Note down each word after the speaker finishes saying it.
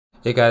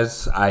Hey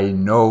guys, I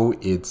know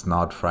it's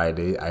not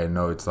Friday. I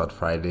know it's not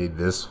Friday.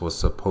 This was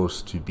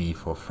supposed to be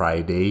for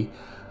Friday.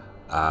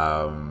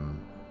 Um,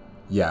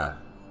 yeah,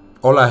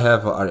 all I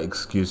have are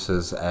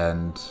excuses,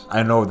 and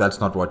I know that's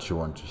not what you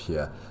want to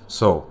hear.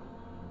 So,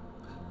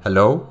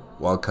 hello,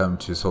 welcome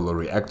to Solo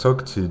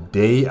ReacTalk.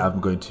 Today I'm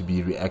going to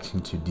be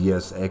reacting to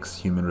Deus Ex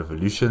Human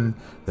Revolution,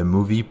 the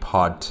movie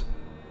part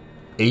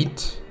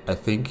 8, I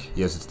think.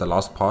 Yes, it's the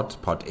last part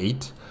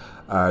 8,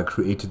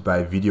 created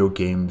by Video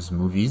Games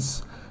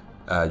Movies.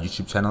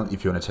 YouTube channel.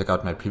 If you want to check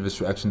out my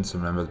previous reactions,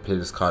 remember the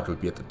playlist card will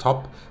be at the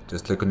top.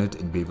 Just click on it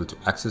and be able to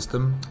access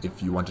them.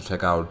 If you want to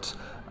check out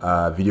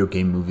Video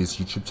Game Movies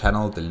YouTube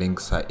channel, the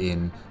links are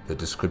in the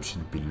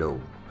description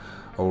below.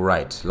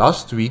 Alright,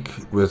 last week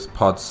with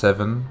part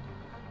 7,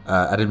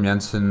 Adam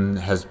Jansen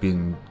has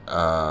been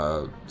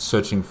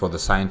searching for the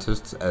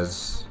scientists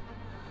as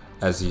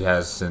he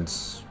has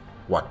since,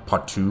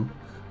 part 2,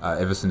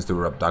 ever since they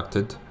were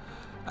abducted.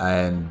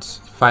 And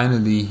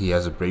finally he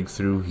has a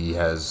breakthrough. He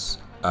has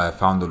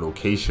found the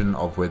location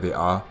of where they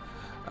are,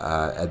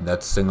 and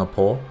that's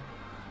Singapore.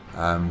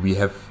 We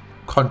have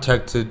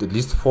contacted at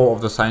least 4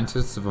 of the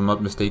scientists, if I'm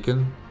not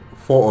mistaken,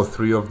 4 or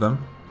 3 of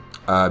them.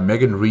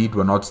 Megan Reed,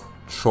 we're not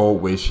sure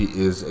where she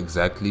is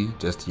exactly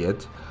just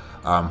yet.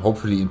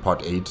 Hopefully in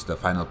part 8, the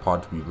final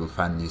part, we will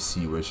finally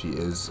see where she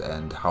is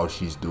and how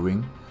she's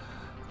doing.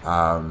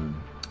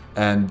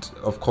 And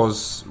of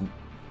course,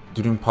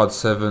 during part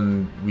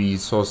 7, we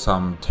saw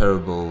some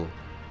terrible,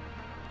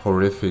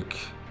 horrific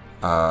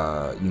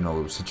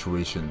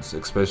situations,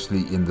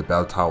 especially in the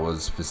Bell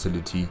Towers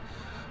facility,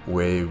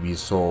 where we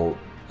saw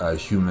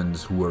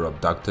humans who were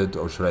abducted,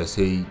 or should I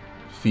say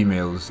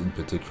females in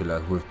particular,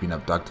 who have been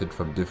abducted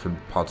from different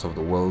parts of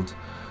the world,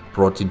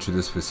 brought into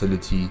this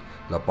facility,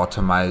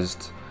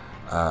 lobotomized,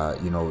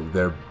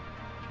 their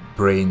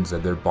brains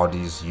and their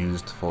bodies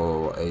used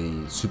for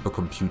a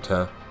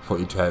supercomputer, for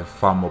it to have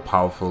far more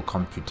powerful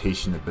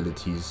computation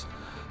abilities,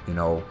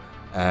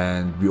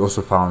 and we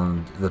also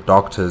found the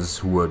doctors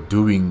who were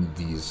doing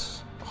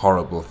these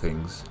horrible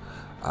things.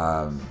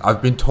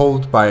 I've been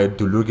told by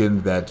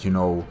Dulugan that,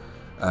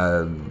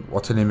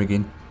 what's her name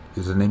again?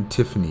 Is her name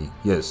Tiffany?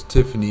 Yes,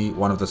 Tiffany,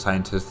 one of the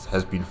scientists,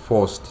 has been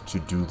forced to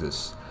do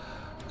this.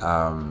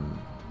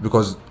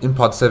 Because in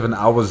part 7,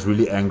 I was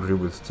really angry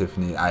with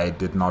Tiffany. I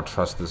did not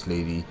trust this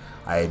lady.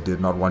 I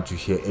did not want to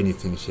hear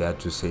anything she had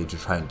to say to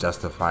try and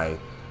justify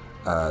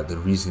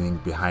the reasoning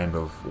behind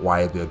of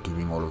why they're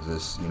doing all of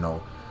this,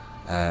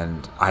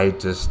 and I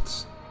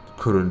just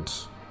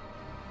couldn't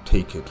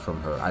take it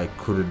from her. I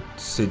couldn't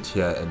sit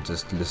here and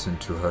just listen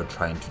to her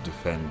trying to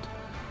defend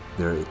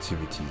their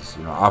activities.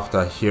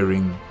 After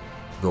hearing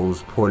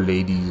those poor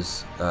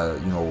ladies,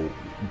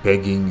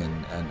 begging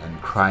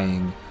and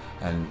crying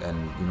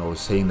and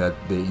saying that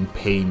they're in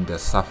pain, they're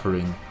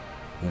suffering,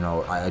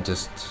 I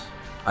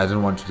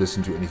didn't want to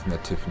listen to anything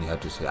that Tiffany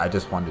had to say. I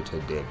just wanted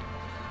her dead.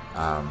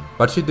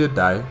 But she did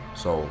die,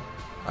 so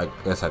I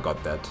guess I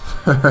got that.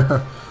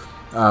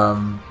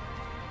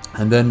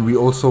 And then we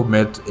also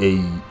met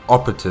a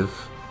operative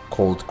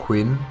called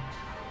Quinn,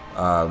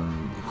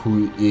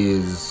 who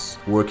is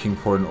working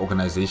for an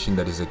organization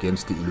that is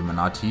against the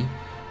Illuminati.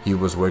 He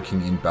was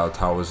working in Bell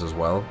Towers as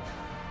well,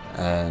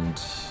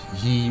 and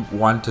he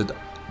wanted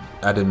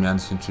Adam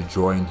Jansen to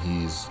join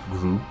his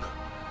group.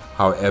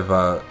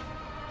 However,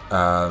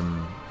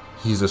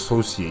 his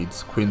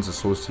associates, Quinn's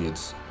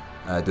associates,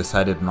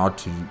 decided not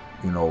to,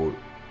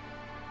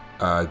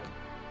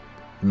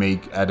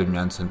 make Adam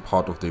Jansen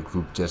part of their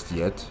group just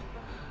yet.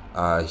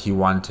 He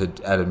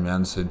wanted Adam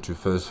Jansen to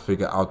first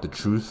figure out the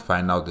truth,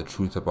 find out the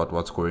truth about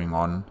what's going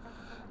on,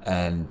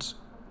 and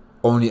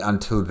only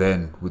until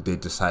then would they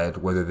decide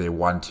whether they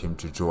want him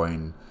to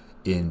join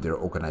in their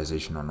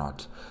organization or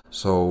not.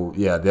 So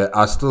yeah, there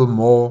are still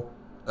more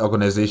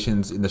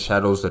organizations in the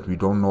shadows that we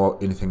don't know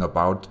anything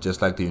about, just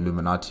like the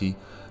Illuminati.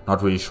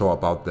 Not really sure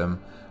about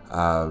them,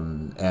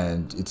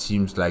 and it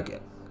seems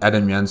like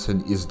Adam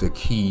Jansen is the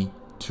key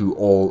to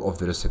all of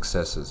their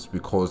successes,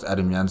 because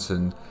Adam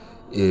Jansen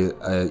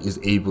is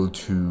able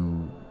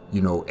to,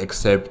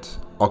 accept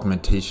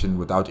augmentation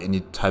without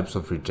any types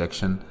of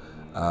rejection,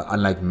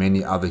 unlike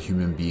many other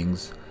human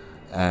beings.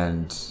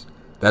 And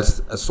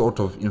that's a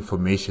sort of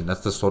information,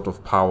 that's the sort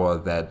of power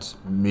that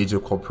major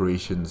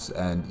corporations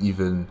and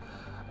even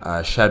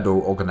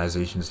shadow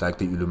organizations like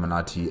the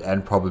Illuminati,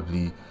 and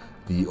probably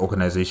the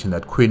organization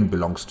that Quinn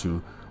belongs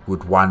to,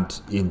 would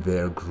want in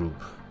their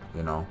group,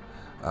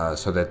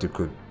 so that they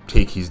could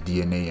take his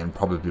DNA and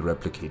probably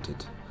replicate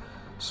it.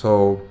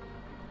 So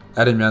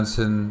Adam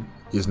Jansen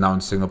is now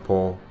in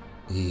Singapore.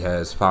 He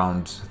has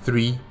found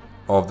 3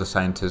 of the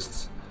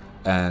scientists,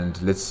 and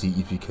let's see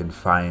if he can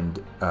find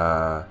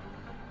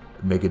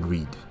Megan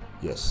Reed.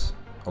 Yes.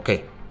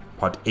 Okay,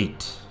 part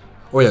 8.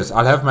 Oh yes,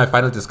 I'll have my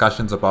final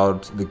discussions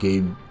about the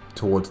game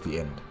towards the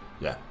end.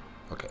 Yeah,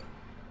 okay.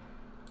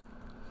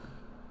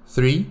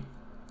 3,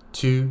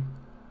 2,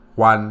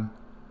 1,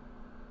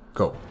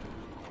 go.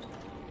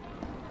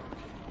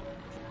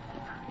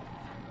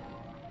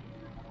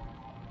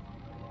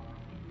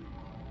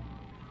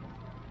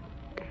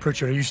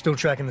 Pritchard, are you still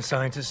tracking the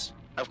scientists?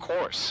 Of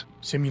course.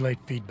 Simulate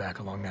feedback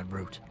along that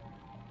route.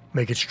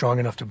 Make it strong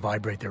enough to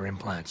vibrate their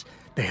implants.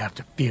 They have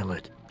to feel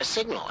it. A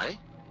signal, eh?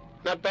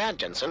 Not bad,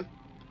 Jensen.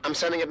 I'm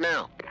sending it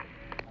now.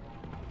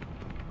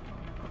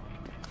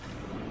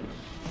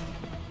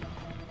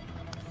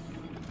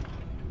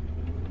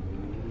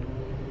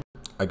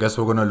 I guess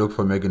we're gonna look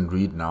for Megan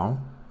Reed now,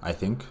 I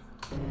think.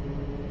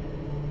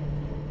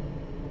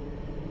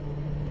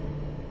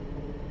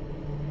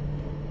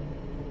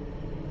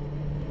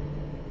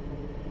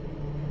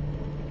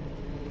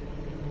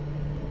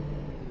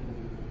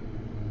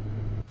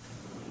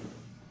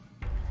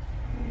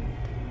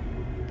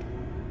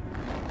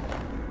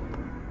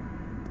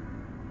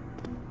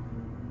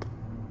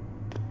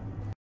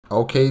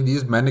 Okay,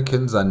 these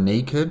mannequins are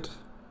naked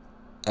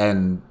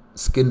and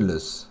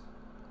skinless.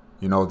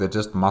 You know, they're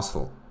just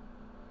muscle.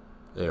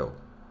 Ew.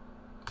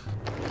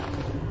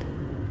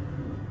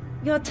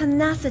 Your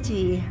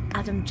tenacity,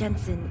 Adam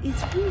Jensen,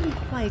 is really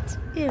quite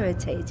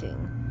irritating.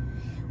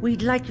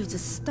 We'd like you to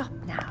stop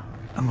now.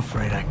 I'm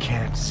afraid I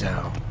can't,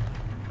 Zhao.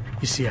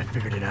 You see, I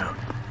figured it out.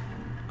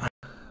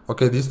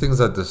 Okay, these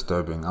things are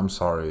disturbing. I'm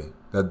sorry.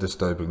 They're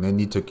disturbing. They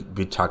need to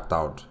be chucked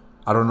out.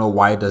 I don't know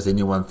why does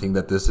anyone think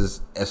that this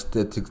is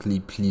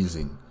aesthetically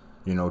pleasing,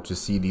 you know, to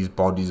see these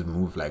bodies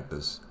move like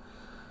this.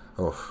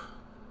 Oh,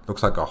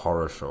 looks like a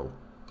horror show.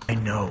 I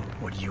know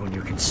what you and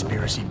your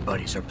conspiracy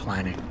buddies are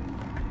planning.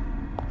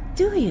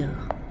 Do you?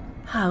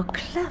 How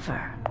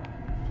clever.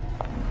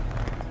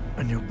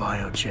 A new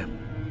biochip.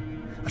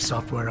 A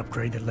software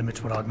upgrade that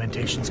limits what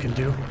augmentations can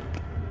do.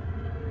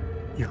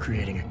 You're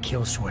creating a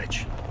kill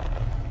switch.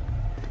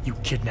 You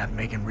kidnapped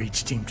Megan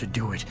Reed's team to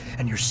do it,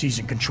 and you're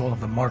seizing control of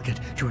the market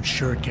to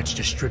ensure it gets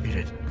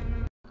distributed.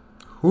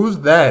 Who's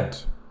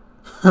that?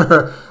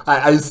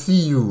 I see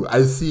you.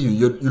 I see you.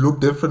 You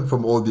look different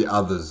from all the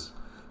others.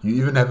 You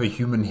even have a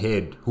human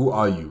head. Who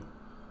are you?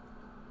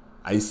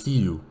 I see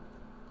you,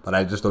 but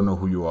I just don't know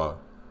who you are.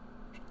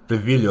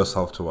 Reveal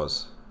yourself to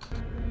us.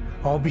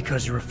 All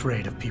because you're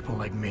afraid of people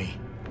like me.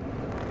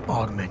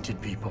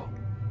 Augmented people,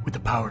 with the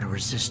power to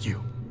resist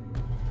you.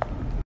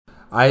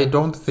 I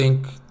don't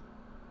think,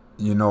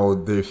 you know,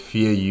 they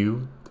fear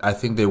you. I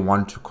think they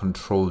want to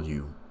control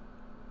you.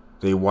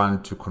 They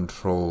want to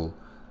control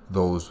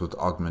those with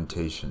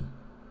augmentation.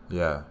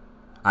 Yeah.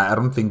 I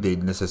don't think they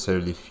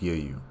necessarily fear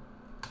you.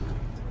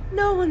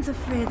 No one's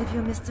afraid of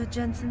you, Mr.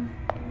 Jensen.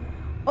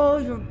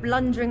 All your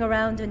blundering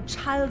around and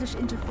childish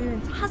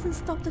interference hasn't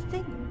stopped a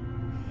thing.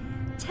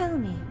 Tell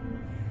me,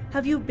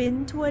 have you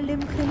been to a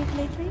limb clinic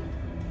lately?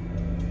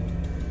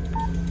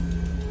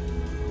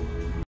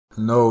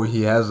 No,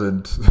 he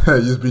hasn't.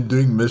 He's been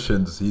doing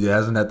missions. He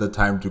hasn't had the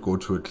time to go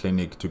to a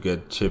clinic to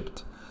get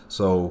chipped.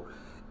 So,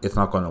 it's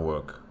not gonna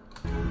work.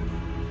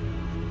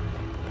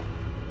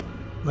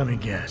 Let me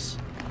guess.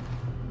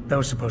 That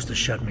was supposed to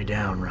shut me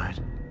down, right?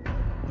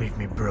 Leave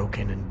me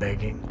broken and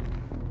begging.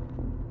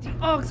 The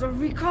Augs are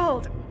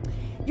recalled.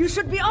 You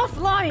should be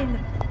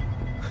offline.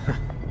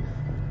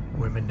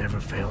 Women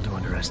never fail to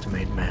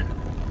underestimate men.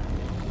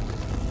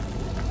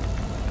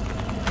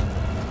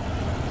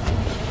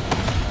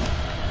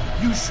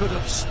 You should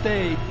have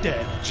stayed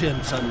dead,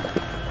 Jensen.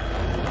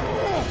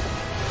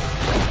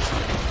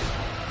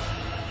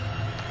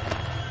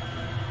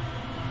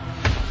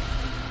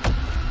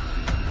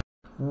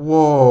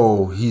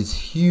 Whoa, he's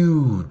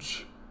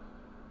huge.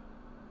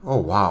 Oh,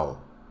 wow.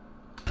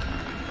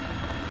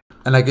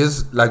 And I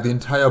guess like the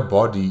entire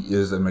body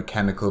is a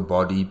mechanical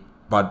body,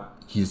 but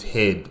his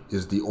head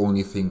is the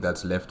only thing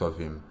that's left of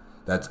him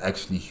that's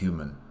actually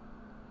human.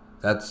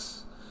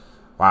 That's,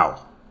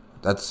 wow.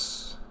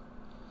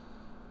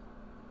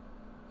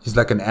 He's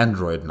like an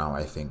android now,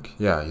 I think.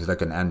 Yeah, he's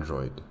like an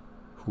android.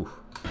 Whew.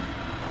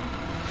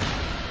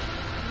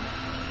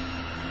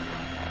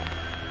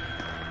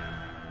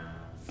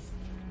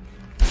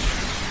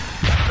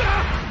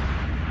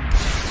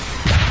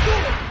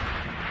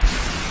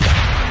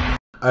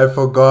 I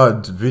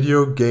forgot,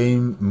 video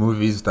game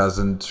movies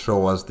doesn't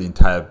show us the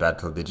entire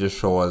battle. They just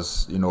show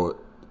us, you know,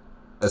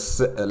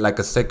 like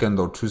a second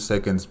or 2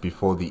 seconds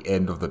before the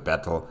end of the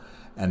battle,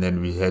 and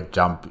then we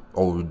jump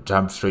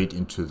straight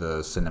into the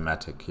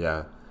cinematic.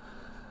 Yeah,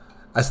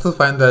 I still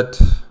find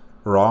that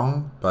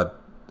wrong, but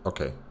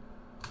okay.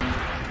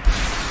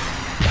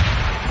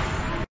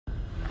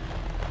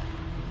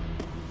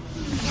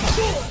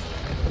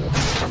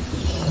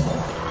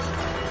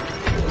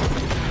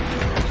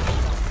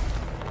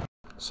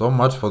 So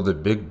much for the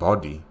big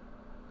body.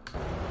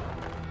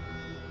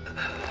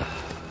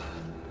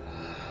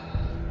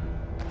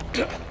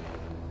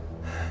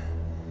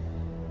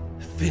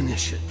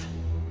 Finish it.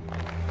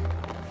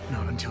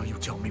 Not until you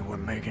tell me where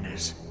Megan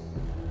is.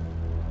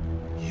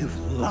 You've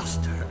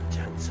lost her,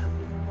 Jensen.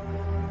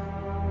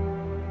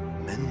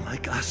 Men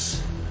like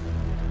us,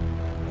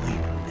 we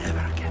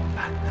never get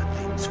back the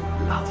things we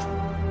love.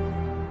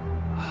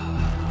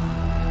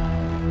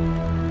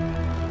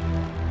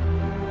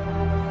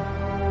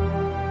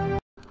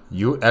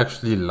 You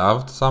actually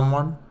loved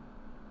someone?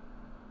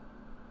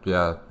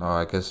 Yeah, no,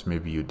 I guess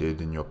maybe you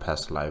did in your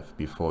past life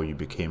before you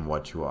became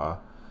what you are.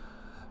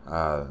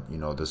 you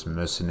know, this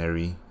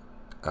mercenary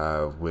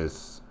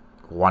with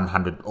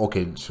 100,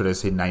 okay, should I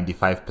say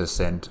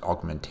 95%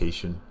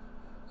 augmentation?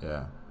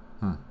 Yeah.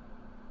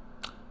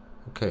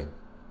 Okay.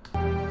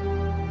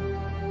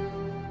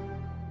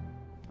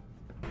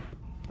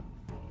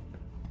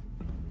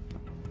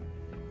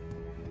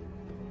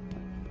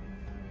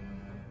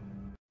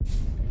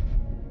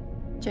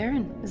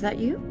 Jaren, is that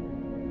you?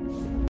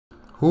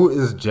 Who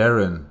is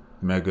Jaren,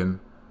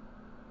 Megan?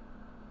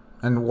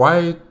 And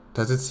why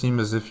does it seem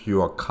as if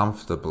you are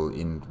comfortable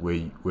in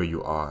where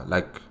you are?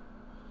 Like,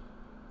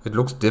 it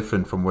looks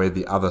different from where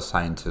the other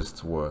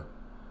scientists were.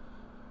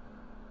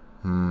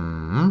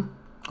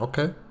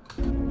 Okay.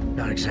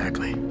 Not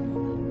exactly.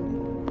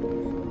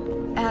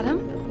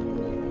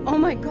 Adam? Oh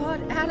my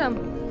god, Adam!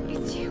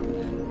 It's you.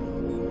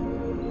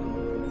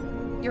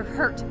 You're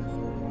hurt.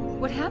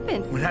 What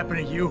happened? What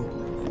happened to you?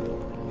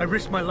 I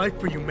risked my life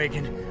for you,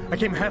 Megan. I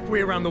came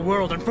halfway around the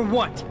world, and for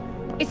what?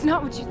 It's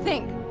not what you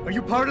think. Are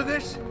you part of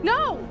this?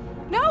 No!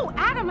 No,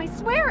 Adam, I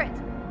swear it!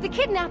 The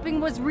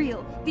kidnapping was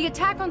real. The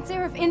attack on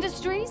Seraph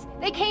Industries,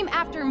 they came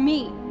after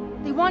me.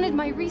 They wanted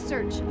my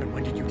research. And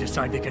when did you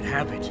decide they could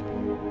have it?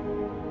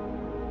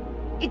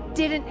 It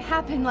didn't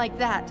happen like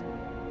that.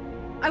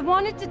 I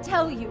wanted to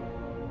tell you,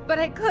 but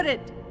I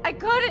couldn't. I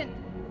couldn't!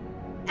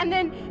 And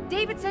then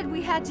David said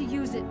we had to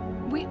use it.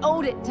 We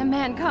owed it to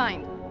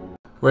mankind.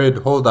 Wait,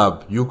 hold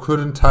up. You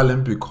couldn't tell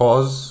him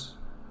because...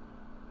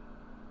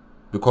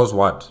 Because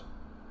what?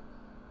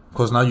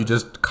 Because now you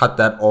just cut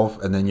that off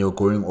and then you're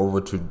going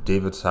over to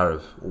David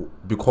Sarif.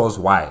 Because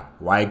why?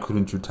 Why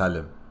couldn't you tell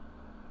him?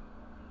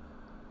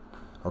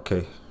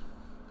 Okay.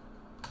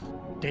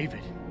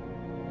 David,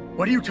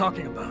 what are you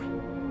talking about?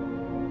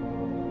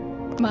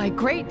 My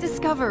great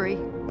discovery.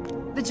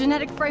 The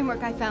genetic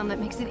framework I found that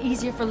makes it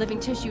easier for living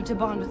tissue to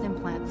bond with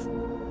implants.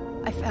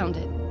 I found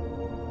it.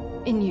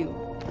 In you,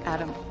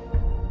 Adam.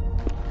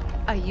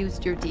 I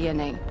used your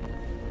DNA.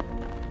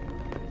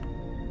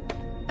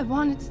 I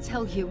wanted to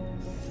tell you,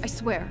 I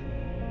swear.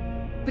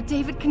 But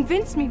David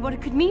convinced me what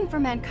it could mean for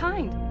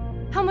mankind.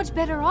 How much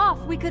better off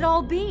we could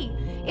all be.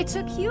 It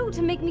took you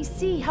to make me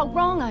see how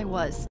wrong I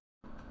was.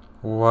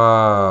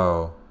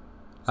 Wow.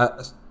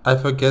 I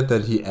forget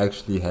that he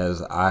actually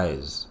has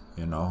eyes,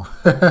 you know.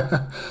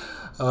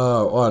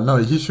 Oh no,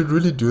 he should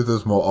really do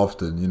this more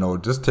often, you know.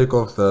 Just take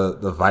off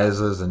the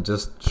visors and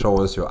just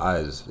show us your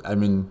eyes. I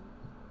mean,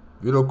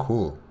 you look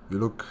cool. You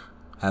look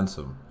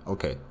handsome.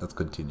 Okay, let's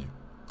continue.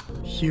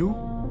 Hugh?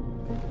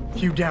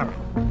 Hugh Darrow.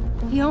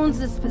 He owns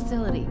this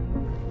facility.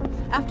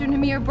 After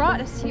Namir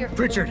brought us here...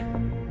 Richard!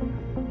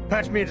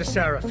 Patch me into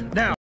Sarif,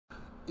 now!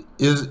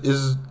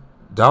 Is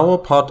Darrow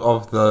part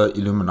of the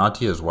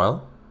Illuminati as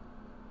well?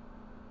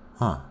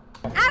 Huh.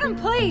 Adam,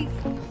 please!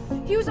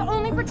 He was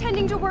only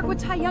pretending to work with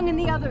Tai Young and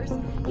the others.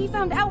 He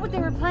found out what they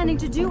were planning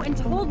to do and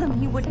told them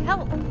he would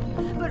help.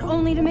 But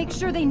only to make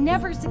sure they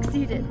never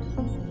succeeded.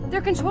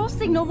 Their control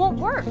signal won't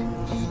work.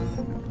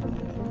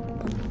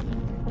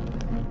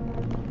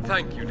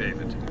 Thank you,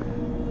 David.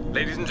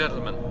 Ladies and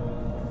gentlemen,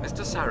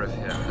 Mr. Sarif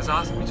here has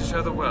asked me to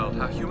show the world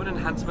how human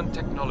enhancement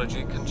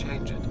technology can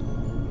change it.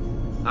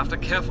 After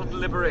careful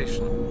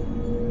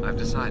deliberation, I've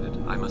decided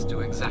I must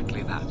do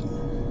exactly that.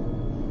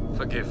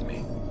 Forgive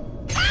me.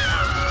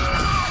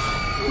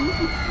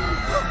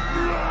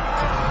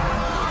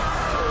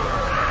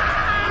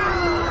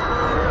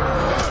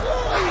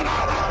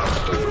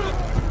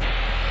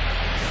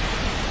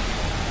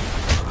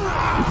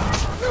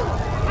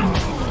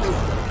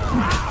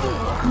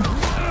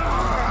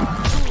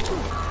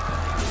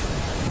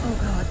 Oh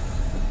God.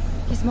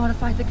 He's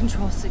modified the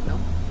control signal.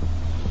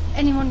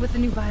 Anyone with the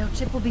new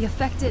biochip will be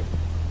affected.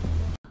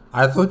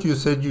 I thought you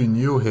said you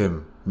knew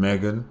him,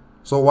 Megan.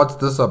 So what's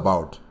this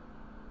about?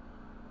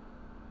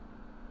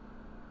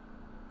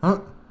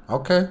 Huh?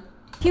 Okay.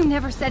 You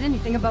never said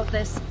anything about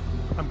this.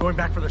 I'm going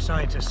back for the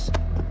scientists.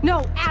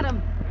 No,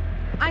 Adam!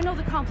 I know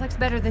the complex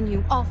better than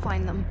you. I'll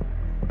find them.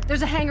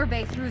 There's a hangar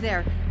bay through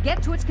there.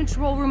 Get to its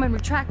control room and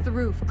retract the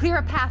roof. Clear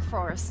a path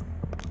for us.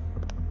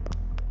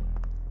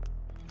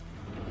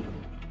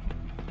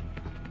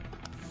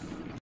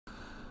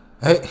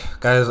 Hey,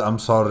 guys, I'm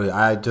sorry.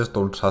 I just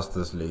don't trust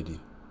this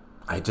lady.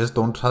 I just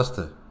don't trust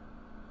her.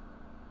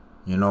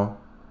 You know?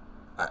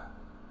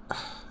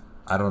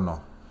 I don't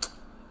know.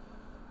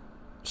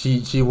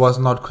 She was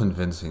not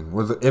convincing.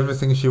 With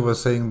everything she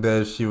was saying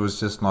there, she was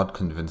just not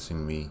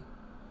convincing me.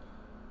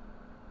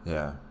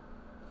 Yeah.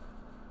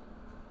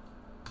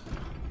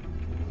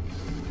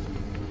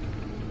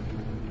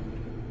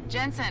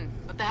 Jensen,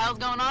 what the hell's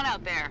going on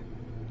out there?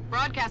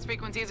 Broadcast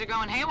frequencies are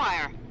going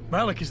haywire.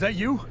 Malik, is that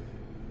you?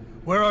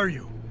 Where are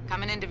you?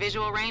 Coming into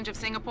visual range of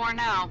Singapore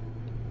now.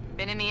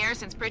 Been in the air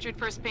since Pritchard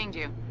first pinged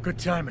you. Good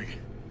timing.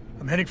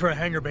 I'm heading for a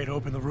hangar bay to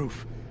open the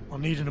roof. I'll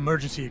need an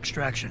emergency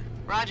extraction.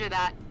 Roger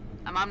that.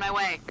 I'm on my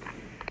way.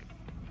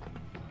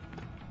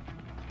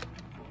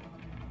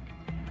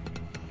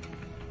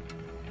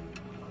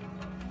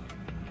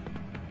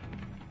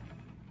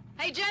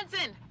 Hey,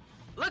 Jensen!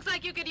 Looks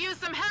like you could use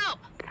some help!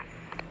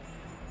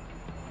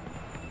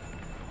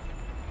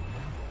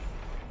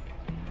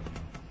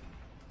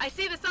 I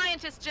see the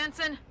scientist,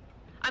 Jensen.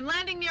 I'm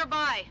landing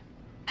nearby.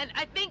 And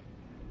I think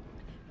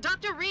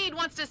Dr. Reed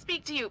wants to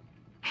speak to you.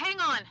 Hang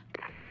on.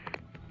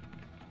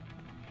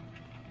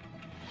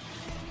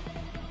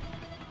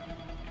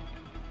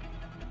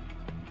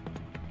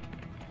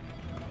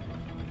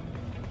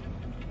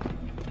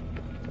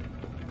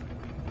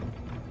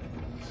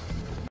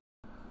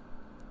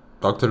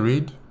 Dr.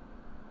 Reed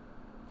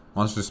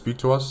wants to speak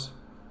to us.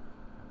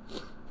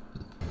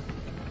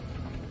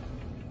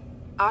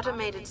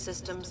 Automated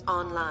systems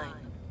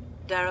online.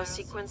 Darrow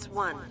sequence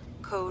 1,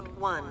 code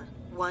 1,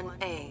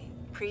 1A,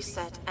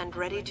 preset and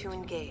ready to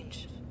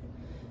engage.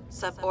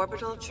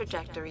 Suborbital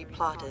trajectory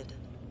plotted.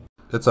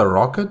 It's a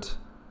rocket?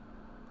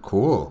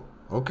 Cool.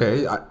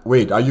 Okay.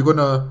 Wait, are you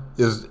gonna...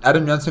 Is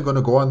Adam Jansen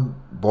gonna go on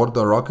board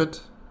the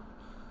rocket?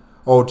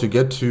 Oh, to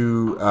get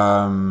to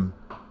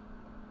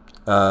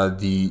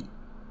the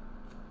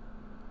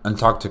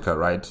Antarctica,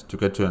 right? To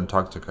get to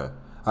Antarctica.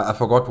 I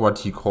forgot what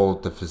he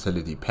called the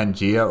facility.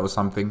 Pangea or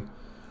something?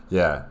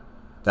 Yeah.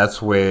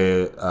 That's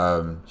where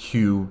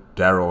Hugh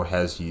Darrow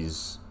has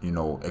his,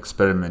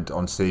 experiment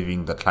on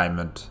saving the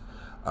climate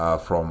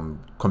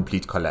from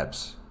complete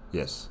collapse.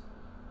 Yes.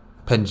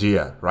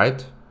 Pangea,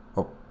 right?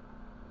 Oh,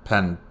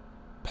 Pan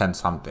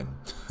something.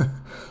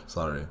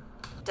 Sorry.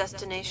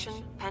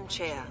 Destination,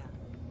 Panchea.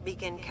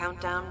 Begin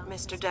countdown,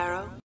 Mr.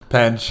 Darrow.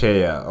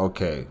 Panchea,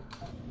 okay.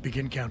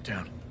 Begin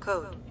countdown.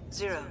 Code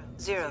 000.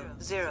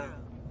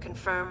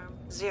 Confirm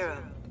 0.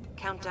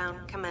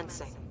 Countdown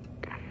commencing.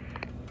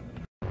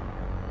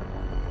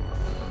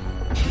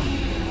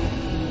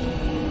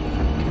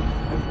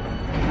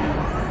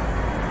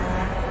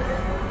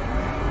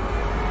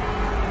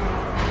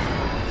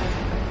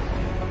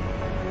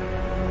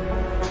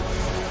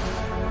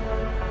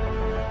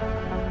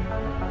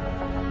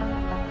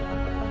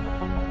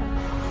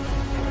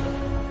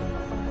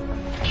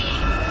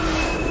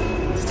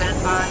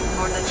 Stand by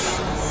for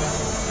liftoff.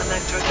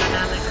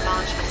 Electrodynamic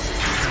launch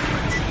assist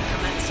sequence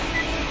commencing.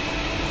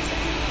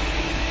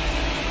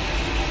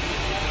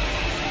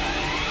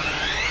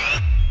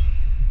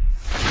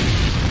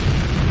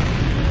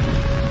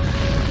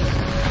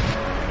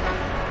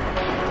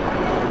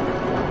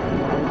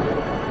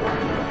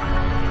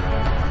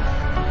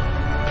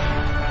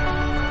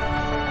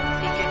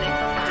 Beginning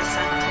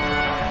descent.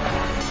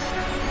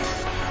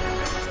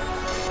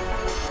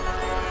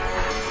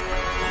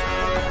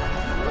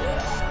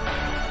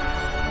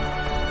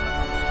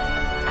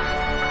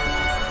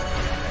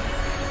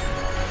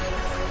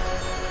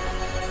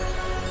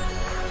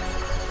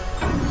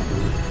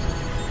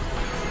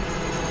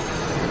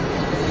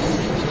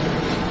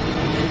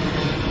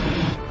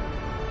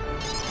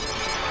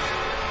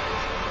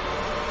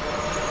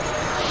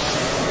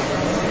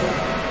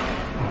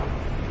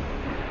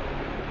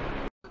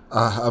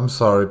 I'm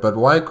sorry, but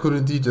why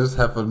couldn't he just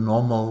have a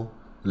normal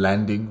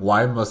landing?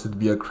 Why must it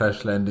be a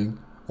crash landing?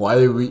 Why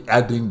are we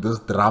adding this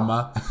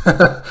drama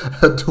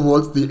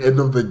towards the end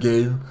of the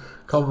game?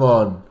 Come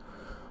on.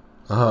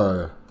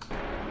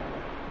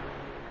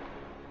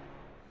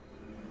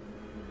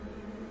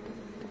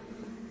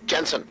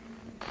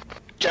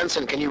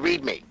 Jensen, can you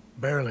read me?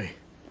 Barely.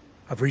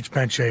 I've reached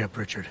Panchea,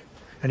 Pritchard.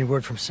 Any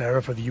word from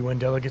Sarah for the UN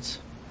delegates?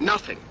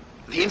 Nothing.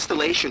 The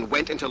installation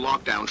went into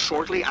lockdown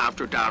shortly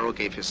after Darrow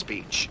gave his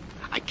speech.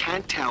 I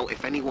can't tell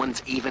if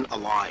anyone's even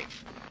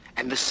alive.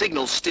 And the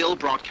signal's still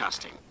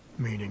broadcasting.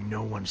 Meaning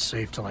no one's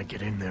safe till I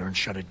get in there and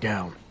shut it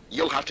down.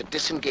 You'll have to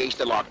disengage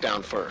the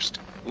lockdown first.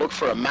 Look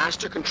for a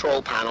master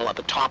control panel at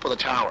the top of the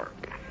tower.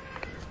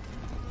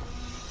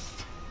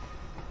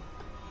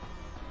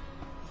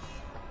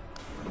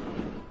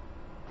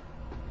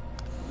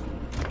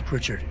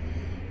 Pritchard,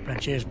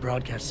 Panchea's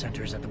broadcast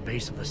center is at the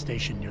base of the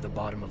station near the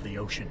bottom of the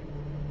ocean.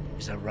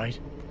 Is that right?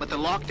 But the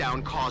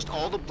lockdown caused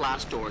all the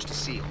blast doors to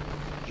seal.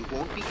 You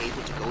won't be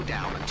able to go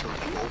down until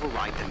you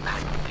override them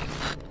manually.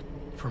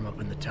 From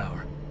up in the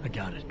tower. I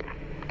got it.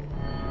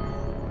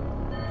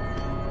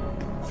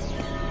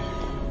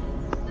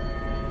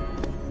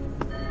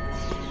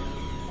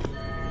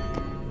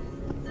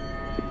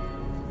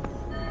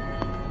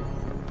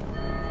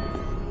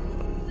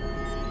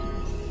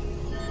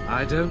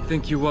 I don't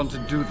think you want to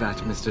do that,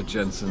 Mr.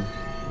 Jensen.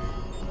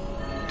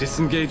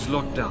 Disengage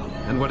lockdown,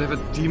 and whatever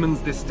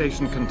demons this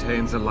station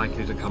contains are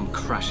likely to come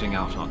crashing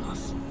out on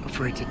us.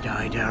 Afraid to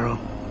die, Darrow?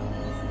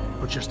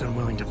 Or just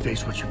unwilling to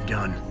face what you've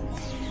done?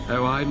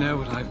 Oh, I know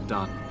what I've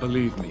done,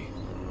 believe me.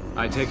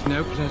 I take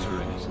no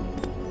pleasure in it.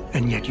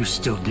 And yet you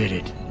still did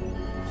it.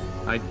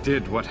 I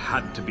did what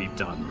had to be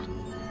done.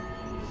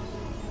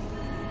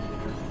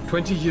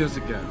 20 years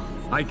ago,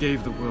 I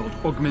gave the world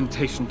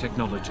augmentation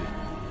technology.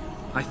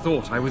 I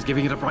thought I was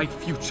giving it a bright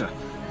future,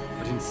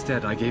 but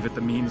instead I gave it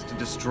the means to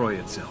destroy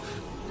itself.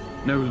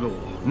 No law,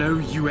 no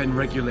UN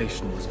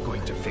regulation was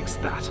going to fix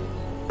that.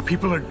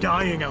 People are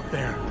dying out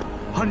there.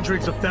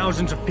 Hundreds of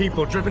thousands of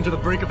people driven to the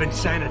brink of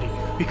insanity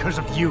because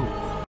of you.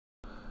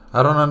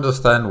 I don't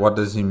understand, what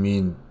does he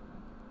mean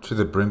to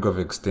the brink of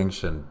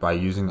extinction by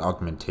using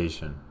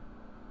augmentation?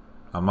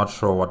 I'm not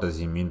sure what does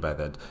he mean by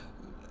that.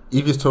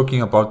 If he's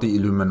talking about the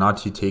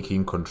Illuminati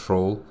taking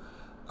control,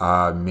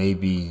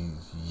 maybe,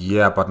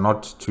 yeah, but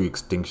not to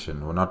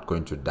extinction. We're not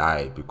going to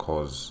die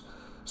because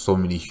so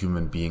many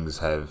human beings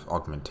have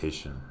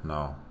augmentation.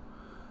 No.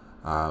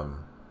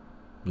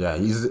 Yeah,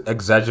 he's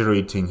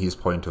exaggerating his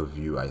point of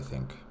view, I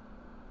think.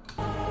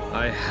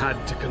 I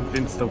had to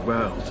convince the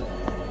world.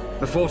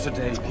 Before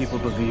today, people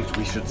believed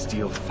we should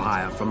steal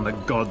fire from the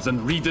gods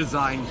and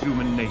redesign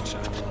human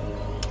nature.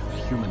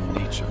 Human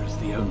nature is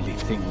the only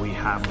thing we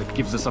have that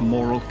gives us a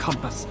moral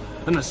compass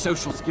and the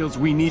social skills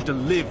we need to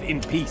live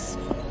in peace.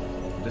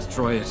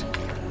 Destroy it,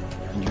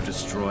 and you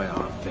destroy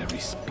our very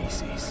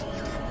species.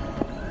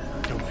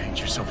 Don't paint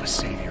yourself a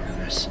savior in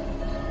this.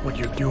 What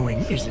you're doing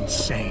is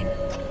insane.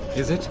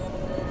 Is it?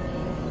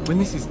 When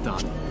this is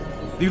done,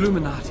 the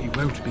Illuminati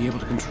won't be able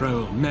to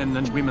control men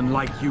and women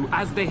like you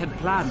as they had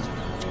planned,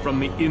 from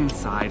the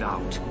inside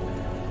out.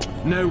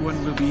 No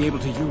one will be able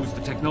to use the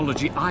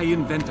technology I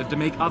invented to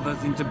make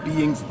others into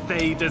beings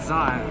they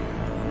desire.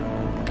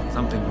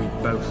 Something we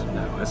both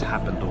know has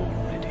happened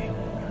already.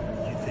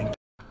 You think?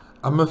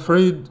 I'm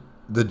afraid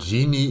the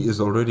genie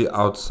is already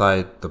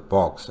outside the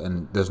box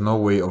and there's no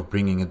way of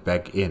bringing it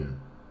back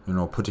in. You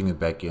know, putting it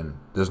back in.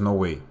 There's no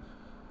way.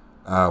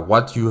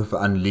 What you have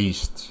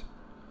unleashed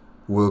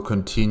will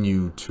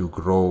continue to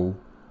grow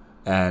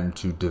and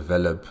to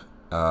develop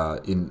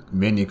in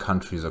many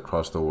countries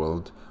across the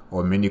world,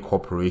 or many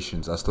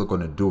corporations are still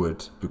going to do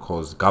it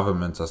because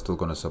governments are still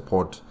going to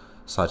support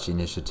such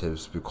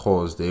initiatives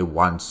because they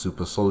want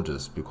super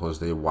soldiers, because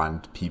they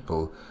want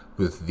people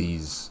with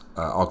these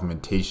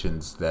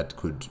augmentations that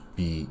could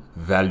be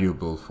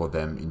valuable for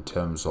them in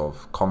terms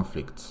of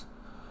conflicts.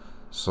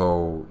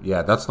 So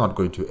yeah, that's not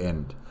going to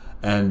end.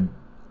 And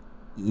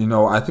you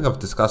know, I think I've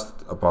discussed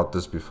about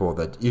this before,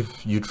 that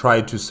if you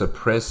try to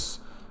suppress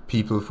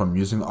people from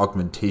using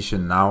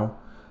augmentation now,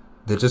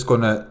 they're just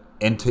going to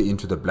enter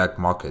into the black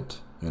market.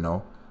 You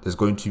know, there's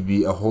going to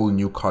be a whole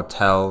new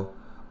cartel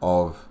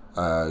of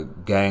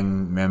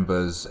gang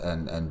members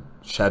and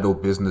shadow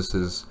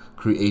businesses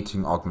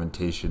creating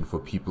augmentation for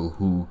people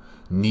who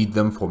need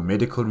them for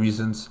medical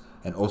reasons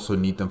and also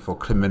need them for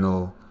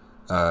criminal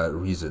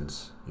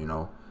reasons, you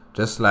know.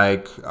 Just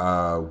like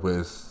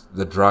with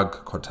the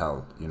drug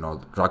cartel, you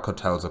know, drug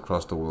cartels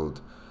across the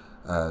world.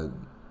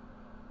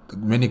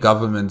 Many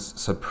governments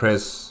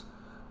suppress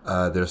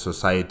their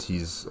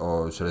societies,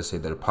 or should I say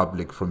their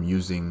public, from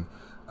using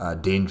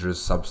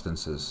dangerous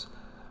substances.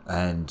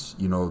 And,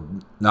 you know,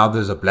 now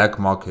there's a black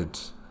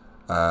market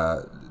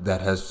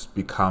that has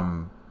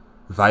become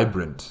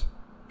vibrant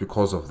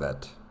because of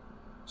that.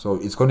 So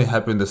it's going to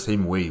happen the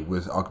same way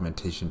with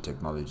augmentation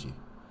technology.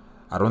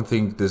 I don't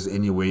think there's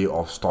any way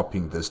of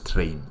stopping this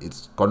train.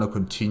 It's going to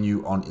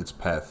continue on its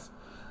path.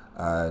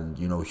 And,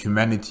 you know,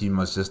 humanity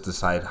must just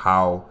decide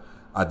how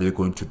are they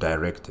going to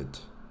direct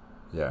it.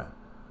 Yeah.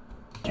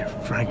 You're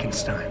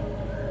Frankenstein.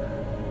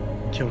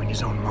 Killing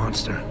his own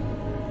monster.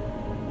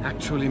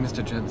 Actually,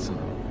 Mr. Jensen,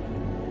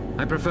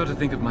 I prefer to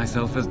think of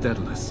myself as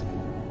Daedalus,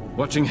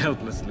 watching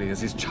helplessly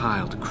as his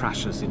child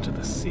crashes into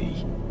the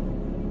sea.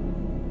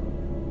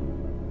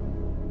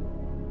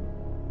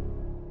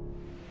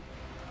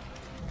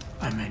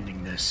 I'm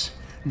ending this.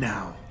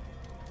 Now.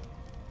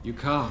 You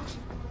can't.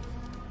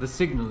 The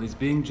signal is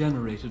being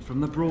generated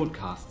from the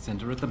broadcast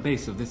center at the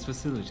base of this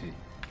facility.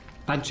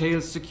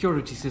 Panchea's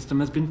security system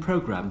has been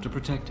programmed to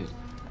protect it,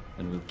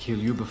 and will kill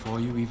you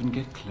before you even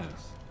get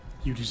close.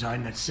 You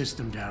designed that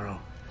system, Darrow.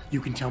 You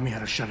can tell me how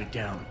to shut it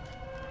down.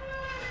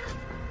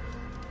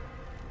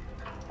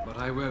 But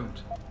I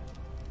won't.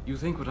 You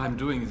think what I'm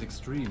doing is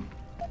extreme.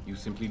 You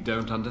simply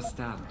don't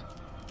understand.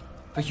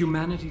 For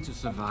humanity to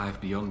survive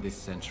beyond this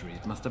century,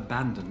 it must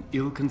abandon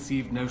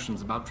ill-conceived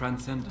notions about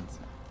transcendence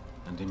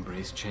and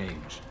embrace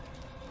change.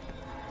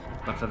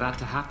 But for that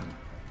to happen,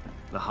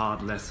 the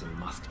hard lesson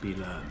must be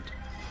learned.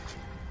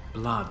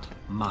 Blood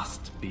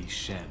must be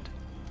shed.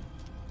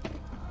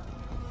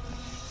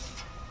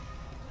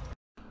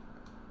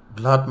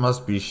 Blood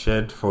must be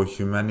shed for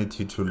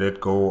humanity to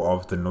let go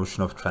of the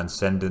notion of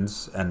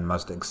transcendence and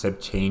must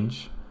accept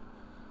change.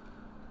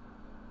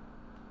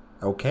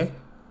 Okay.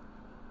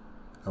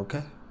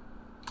 Okay.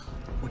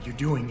 What you're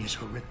doing is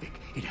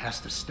horrific. It has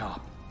to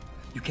stop.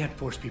 You can't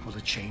force people to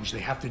change. They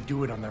have to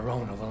do it on their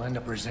own, or they'll end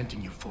up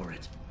resenting you for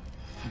it.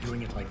 And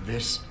doing it like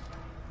this?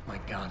 My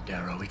God,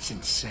 Darrow, it's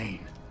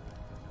insane.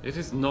 It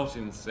is not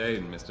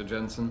insane, Mr.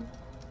 Jensen.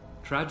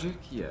 Tragic,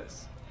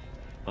 yes.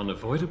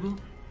 Unavoidable?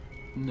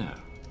 No.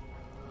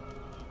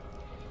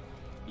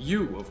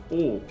 You, of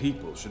all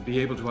people, should be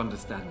able to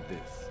understand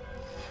this.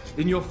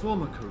 In your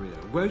former career,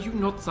 were you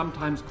not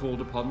sometimes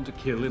called upon to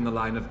kill in the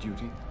line of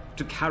duty?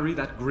 To carry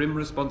that grim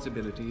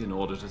responsibility in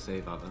order to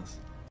save others?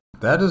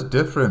 That is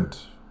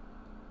different.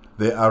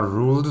 There are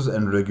rules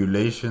and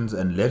regulations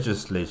and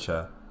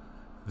legislature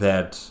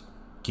that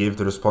give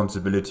the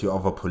responsibility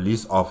of a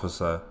police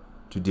officer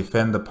to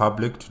defend the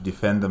public, to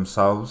defend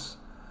themselves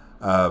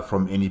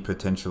from any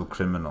potential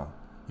criminal,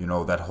 you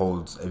know, that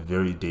holds a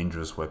very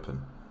dangerous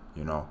weapon,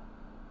 you know.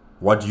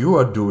 What you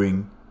are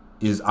doing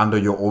is under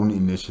your own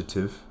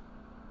initiative.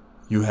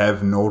 You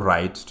have no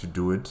right to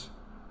do it.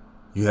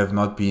 You have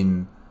not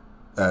been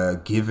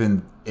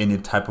given any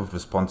type of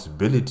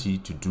responsibility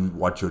to do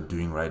what you're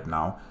doing right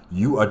now.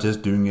 You are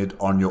just doing it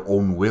on your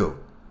own will,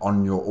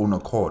 on your own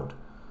accord.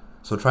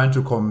 So trying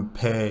to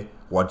compare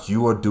what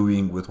you are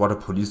doing with what a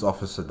police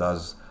officer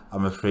does,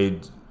 I'm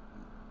afraid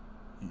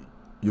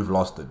you've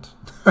lost it.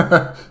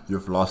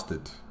 You've lost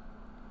it.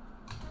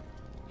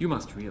 You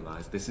must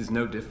realize this is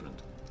no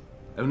different.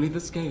 Only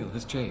the scale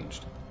has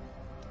changed.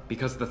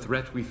 Because the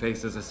threat we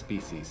face as a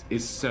species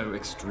is so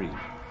extreme.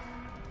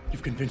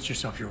 You've convinced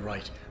yourself you're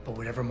right, but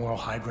whatever moral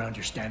high ground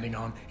you're standing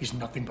on is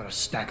nothing but a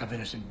stack of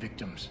innocent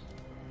victims.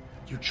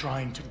 You're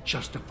trying to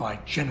justify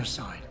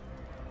genocide.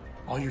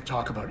 All your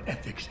talk about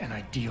ethics and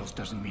ideals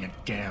doesn't mean a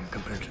damn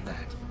compared to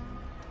that.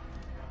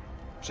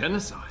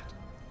 Genocide?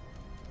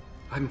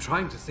 I'm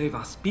trying to save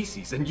our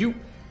species, and you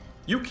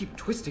keep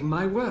twisting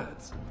my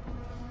words.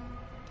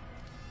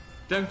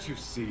 Don't you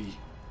see?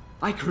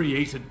 I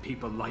created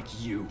people like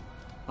you.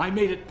 I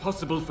made it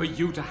possible for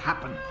you to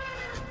happen.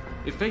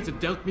 If fate had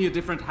dealt me a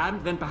different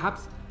hand, then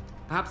perhaps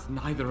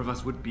neither of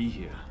us would be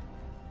here.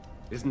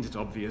 Isn't it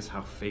obvious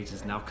how fate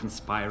is now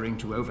conspiring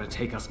to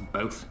overtake us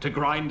both, to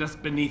grind us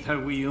beneath her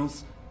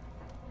wheels?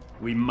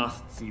 We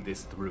must see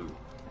this through,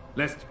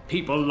 lest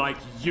people like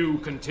you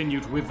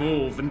continue to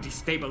evolve and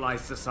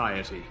destabilize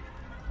society.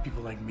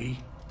 People like me?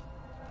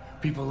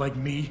 People like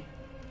me?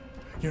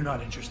 You're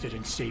not interested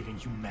in saving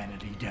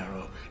humanity,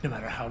 Darrow, no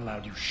matter how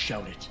loud you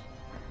shout it.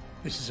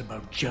 This is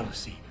about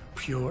jealousy,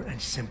 pure and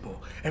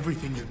simple.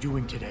 Everything you're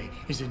doing today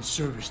is in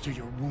service to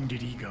your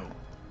wounded ego.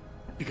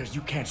 Because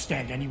you can't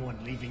stand anyone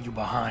leaving you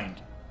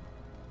behind.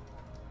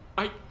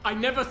 I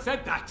never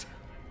said that!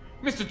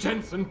 Mr.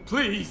 Jensen,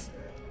 please!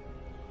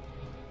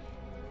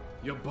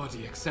 Your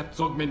body accepts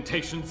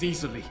augmentations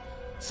easily.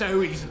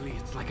 So easily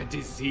it's like a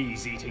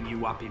disease eating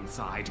you up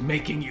inside,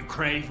 making you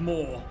crave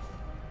more.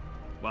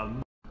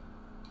 Well,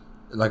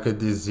 like a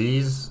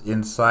disease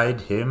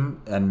inside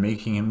him and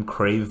making him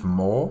crave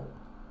more?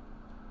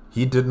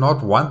 He did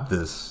not want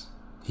this.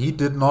 He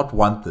did not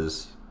want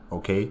this,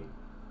 okay?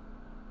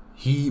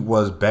 He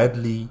was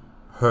badly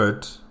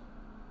hurt,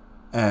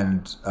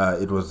 and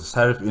it was the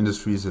Sarif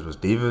Industries, it was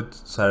David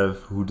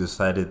Sarif who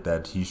decided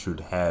that he should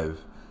have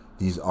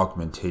these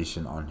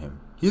augmentation on him.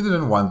 He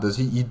didn't want this.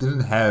 He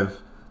didn't have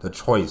the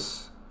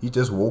choice. He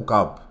just woke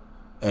up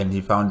and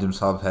he found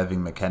himself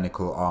having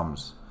mechanical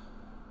arms,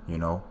 you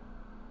know?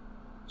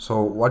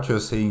 So what you're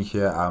saying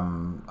here,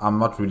 I'm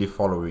not really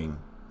following.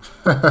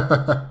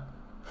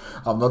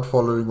 I'm not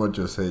following what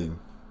you're saying.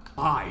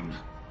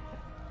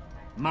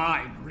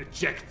 Mine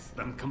rejects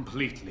them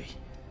completely.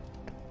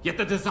 Yet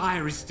the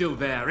desire is still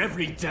there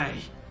every day.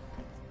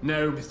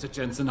 No, Mr.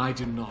 Jensen, I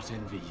do not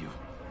envy you.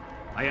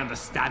 I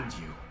understand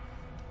you.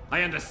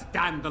 I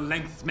understand the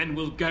lengths men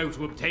will go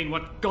to obtain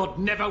what God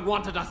never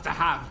wanted us to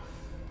have.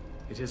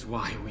 It is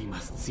why we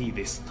must see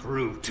this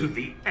through to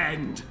the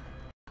end.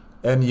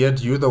 And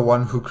yet you're the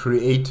one who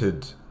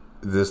created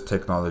this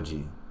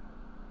technology.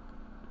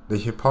 The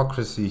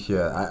hypocrisy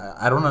here,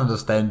 I don't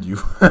understand you.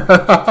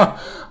 I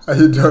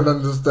don't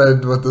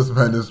understand what this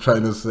man is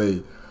trying to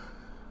say.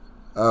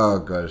 Oh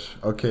gosh,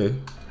 okay.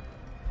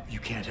 You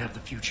can't have the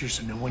future,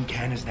 so no one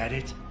can, is that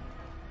it?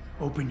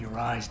 Open your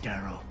eyes,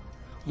 Darrow.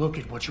 Look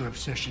at what your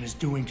obsession is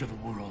doing to the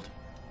world.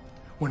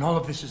 When all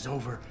of this is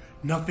over,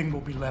 nothing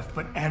will be left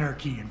but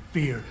anarchy and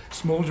fear,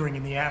 smoldering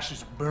in the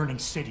ashes of burning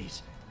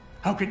cities.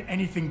 How can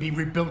anything be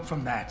rebuilt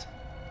from that?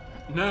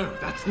 No,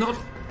 that's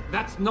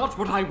not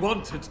what I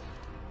wanted.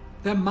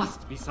 There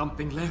must be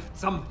something left,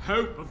 some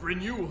hope of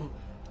renewal.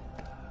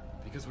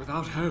 Because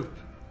without hope,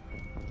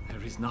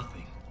 there is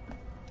nothing.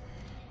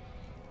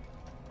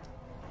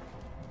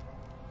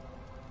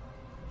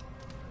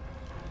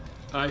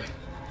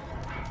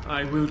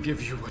 I will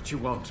give you what you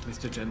want,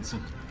 Mr.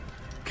 Jensen.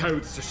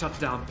 Codes to shut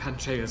down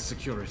Panchaea's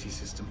security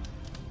system.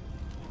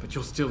 But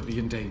you'll still be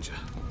in danger.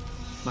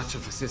 Much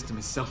of the system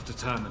is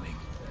self-determining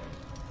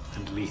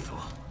and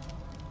lethal.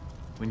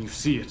 When you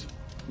see it,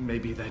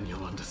 maybe then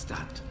you'll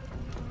understand.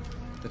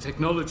 The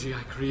technology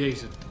I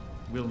created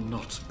will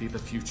not be the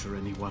future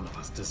any one of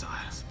us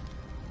desires.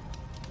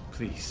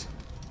 Please,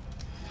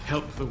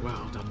 help the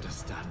world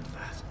understand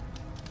that.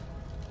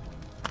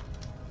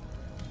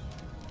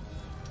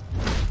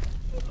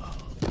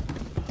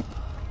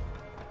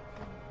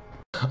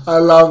 I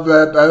love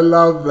that. I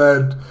love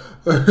that.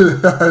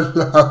 I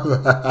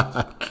love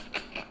that.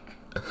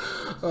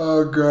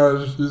 Oh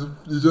gosh,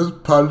 he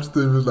just punched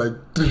him. It's like,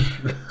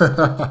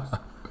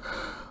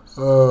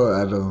 oh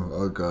Adam,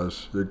 oh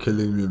gosh, you're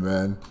killing me,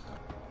 man.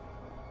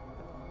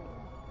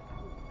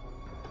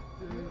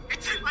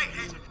 It's in my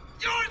head.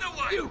 You're the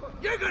one.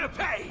 You're gonna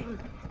pay.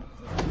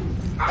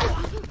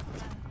 Ow!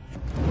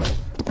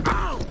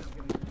 Ow!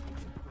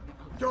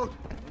 Don't.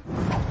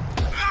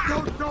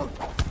 Don't.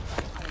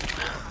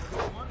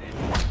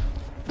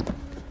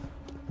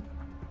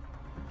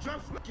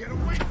 Just get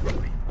away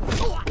from me.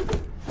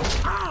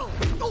 Ow!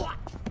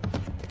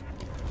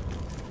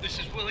 This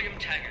is William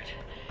Taggart.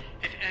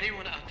 If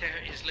anyone out there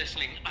is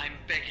listening, I'm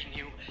begging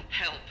you,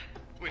 help.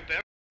 We've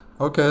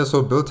Okay,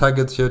 so Bill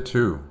Taggart's here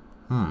too.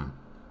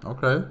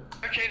 Okay.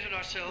 barricaded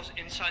our ourselves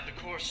inside the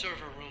core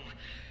server room.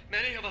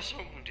 Many of us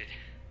are wounded.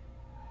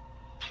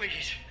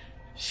 Please,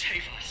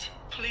 save us.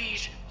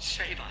 Please,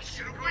 save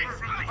us.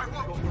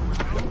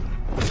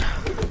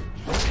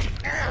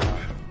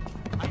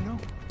 I know.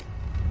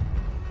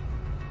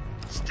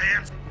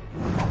 Stand.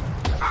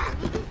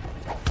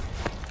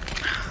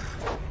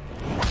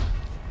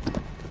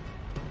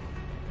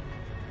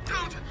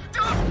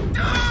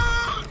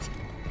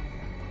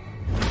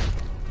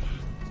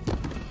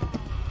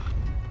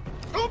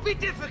 Don't be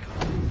difficult.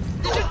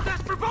 It's just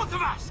best for both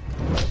of us.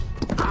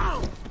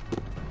 Ow!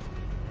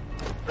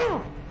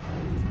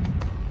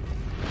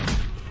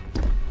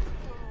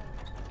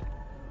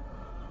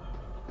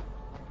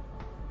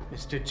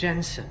 Mr.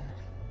 Jensen,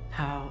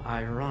 how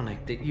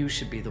ironic that you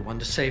should be the one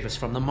to save us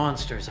from the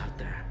monsters out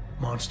there.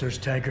 Monsters,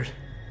 Taggart?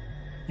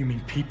 You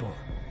mean people.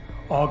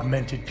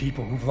 Augmented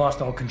people who've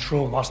lost all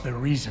control, lost their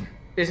reason.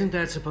 Isn't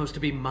that supposed to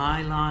be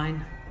my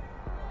line?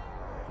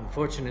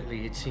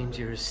 Unfortunately, it seems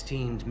your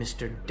esteemed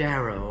Mr.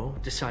 Darrow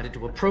decided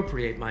to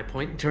appropriate my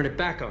point and turn it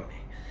back on me.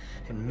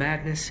 In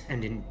madness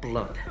and in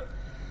blood.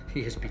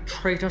 He has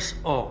betrayed us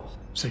all.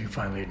 So you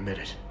finally admit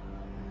it.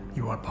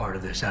 You are part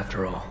of this,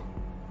 after all.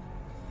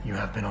 You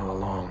have been all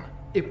along.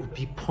 It would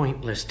be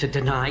pointless to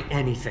deny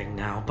anything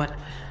now, but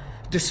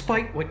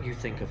despite what you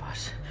think of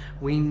us,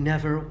 we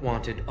never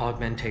wanted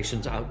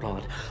augmentations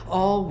outlawed.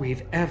 All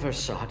we've ever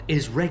sought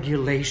is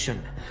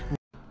regulation.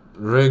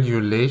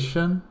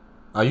 Regulation?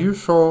 Are you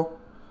sure?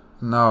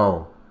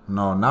 No.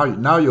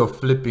 Now you're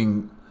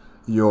flipping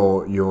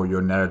your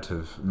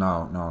narrative.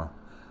 No.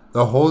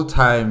 The whole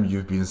time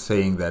you've been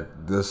saying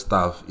that this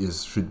stuff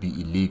should be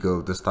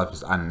illegal, this stuff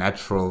is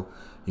unnatural,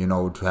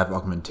 to have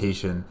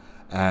augmentation,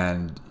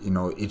 and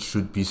it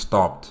should be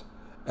stopped.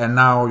 And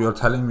now you're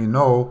telling me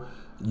no,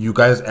 you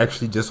guys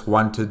actually just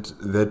wanted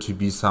there to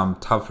be some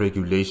tough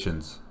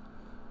regulations.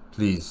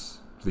 Please.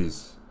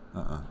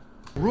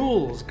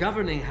 Rules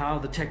governing how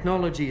the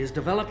technology is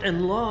developed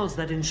and laws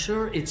that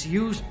ensure its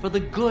use for the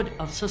good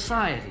of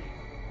society.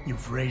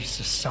 You've raised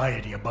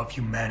society above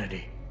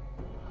humanity.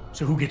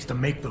 So who gets to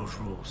make those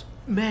rules?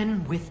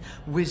 Men with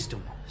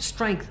wisdom,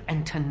 strength,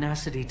 and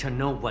tenacity to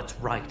know what's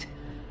right.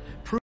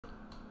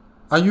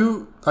 Are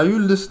you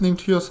listening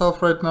to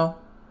yourself right now?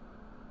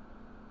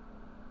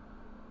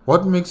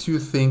 What makes you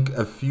think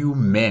a few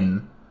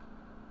men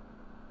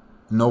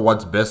know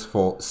what's best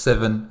for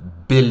 7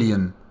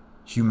 billion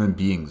human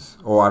beings?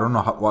 Or I don't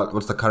know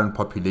what's the current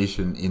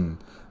population in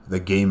the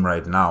game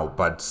right now,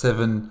 but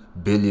 7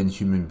 billion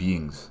human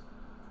beings.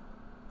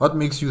 What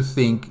makes you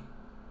think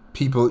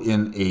people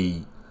in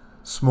a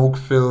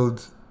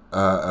smoke-filled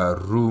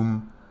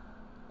room,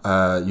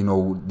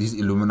 these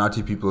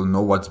Illuminati people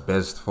know what's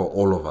best for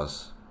all of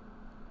us?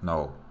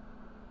 No.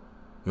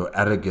 Your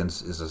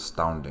arrogance is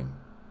astounding.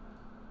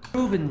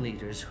 Proven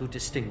leaders who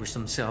distinguish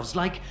themselves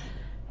like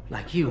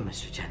you,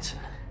 Mr. Jensen.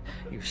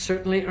 You've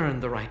certainly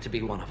earned the right to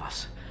be one of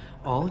us.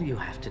 All you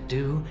have to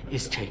do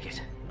is take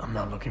it. I'm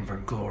not looking for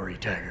glory,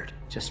 Taggart.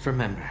 Just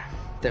remember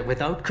that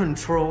without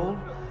control,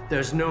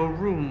 there's no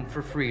room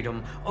for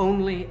freedom,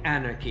 only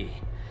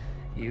anarchy.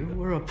 You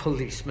were a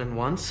policeman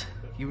once.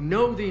 You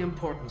know the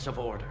importance of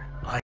order.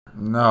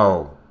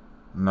 No.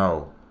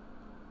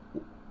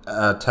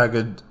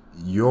 Taggart,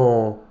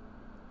 your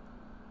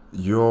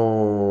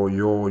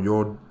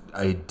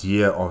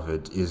idea of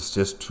it is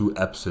just too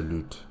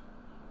absolute.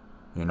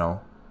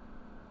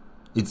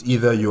 It's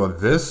either you're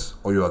this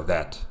or you're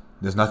that.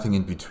 There's nothing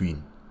in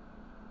between.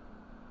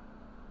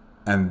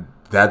 And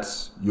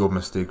that's your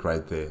mistake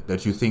right there.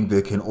 That you think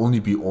there can only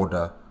be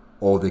order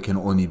or there can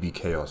only be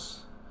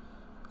chaos.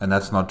 And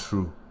that's not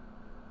true.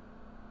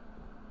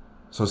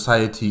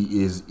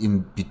 Society is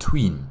in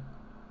between.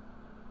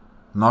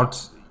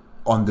 Not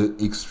on the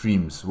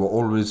extremes. We're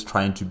always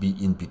trying to be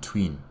in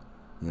between,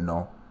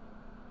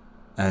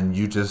 And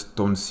you just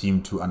don't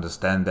seem to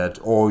understand that,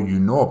 or you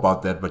know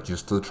about that, but you're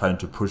still trying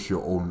to push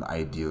your own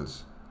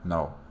ideals.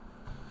 No.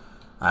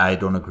 I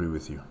don't agree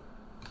with you.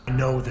 I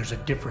know there's a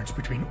difference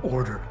between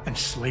order and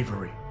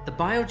slavery. The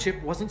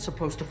biochip wasn't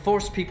supposed to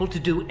force people to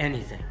do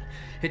anything.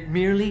 It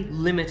merely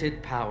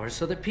limited powers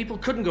so that people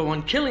couldn't go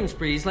on killing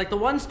sprees like the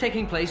ones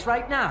taking place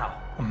right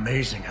now.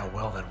 Amazing how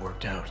well that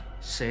worked out.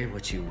 Say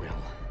what you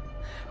will,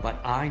 but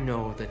I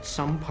know that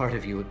some part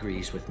of you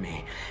agrees with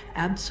me.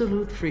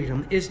 Absolute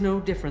freedom is no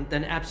different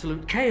than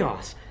absolute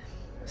chaos.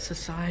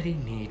 Society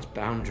needs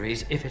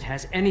boundaries if it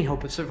has any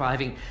hope of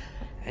surviving.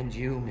 And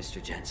you,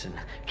 Mr. Jensen,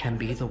 can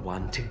be the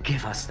one to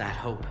give us that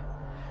hope.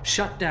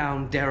 Shut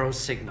down Darrow's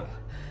signal.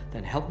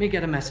 Then help me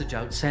get a message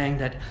out saying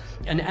that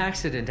an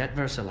accident at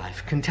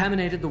VersaLife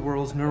contaminated the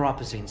world's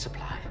neuropozyne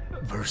supply.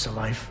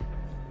 VersaLife?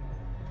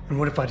 And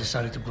what if I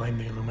decided to blame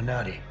the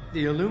Illuminati?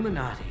 The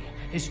Illuminati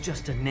is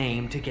just a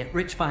name to get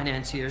rich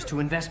financiers to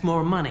invest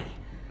more money.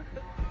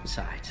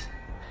 Besides,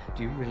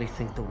 do you really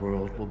think the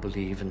world will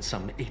believe in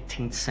some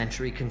 18th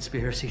century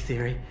conspiracy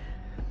theory?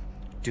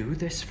 Do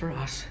this for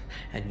us,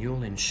 and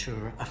you'll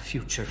ensure a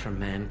future for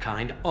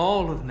mankind,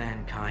 all of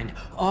mankind,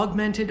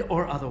 augmented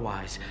or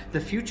otherwise. The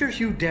future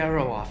Hugh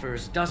Darrow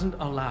offers doesn't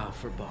allow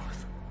for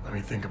both. Let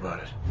me think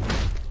about it.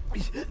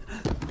 Is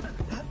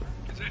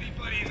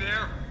anybody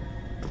there?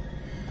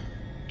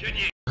 Can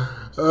you?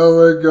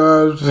 Oh my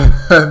gosh.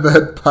 And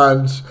that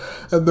punch.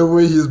 And the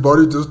way his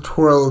body just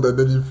twirled and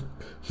then he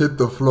hit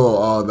the floor.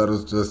 Oh, that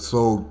was just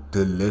so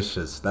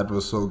delicious. That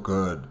was so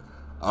good.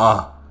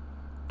 Ah,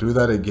 do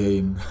that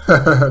again.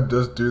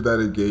 Just do that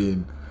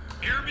again.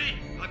 Hear me?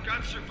 I've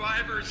got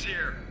survivors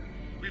here.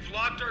 We've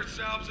locked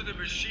ourselves in a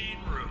machine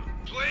room.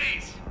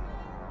 Please!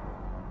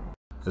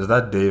 Is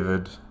that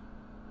David?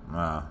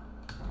 Ah.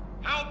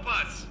 Help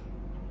us!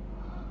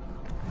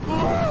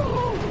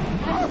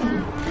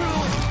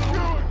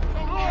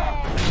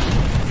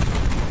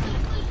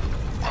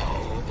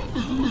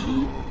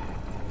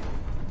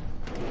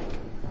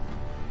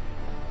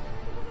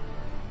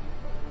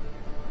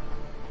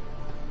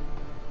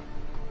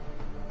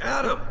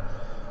 Adam!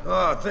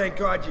 Oh, thank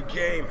God you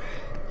came.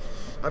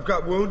 I've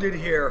got wounded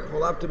here.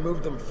 We'll have to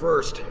move them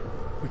first.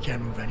 We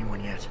can't move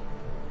anyone yet.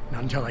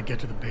 Not until I get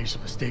to the base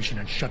of the station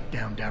and shut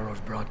down Darrow's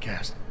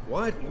broadcast.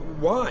 What?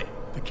 Why?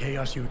 The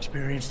chaos you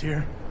experienced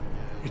here,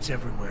 it's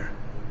everywhere.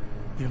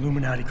 The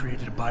Illuminati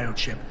created a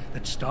biochip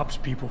that stops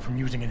people from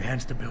using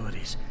enhanced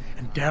abilities,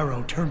 and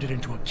Darrow turned it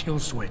into a kill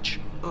switch.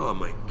 Oh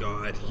my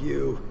God,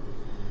 you...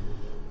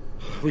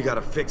 We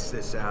gotta fix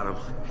this, Adam.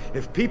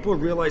 If people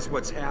realize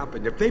what's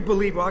happened, if they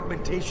believe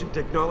augmentation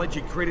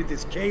technology created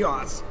this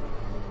chaos,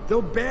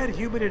 they'll ban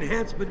human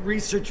enhancement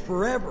research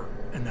forever.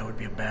 And that would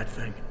be a bad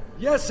thing.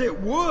 Yes, it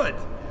would!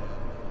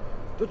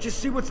 Don't you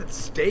see what's at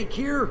stake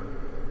here?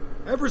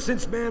 Ever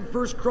since man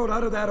first crawled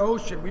out of that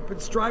ocean, we've been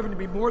striving to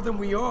be more than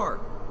we are.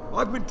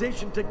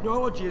 Augmentation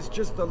technology is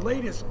just the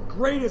latest,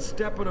 greatest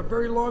step on a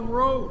very long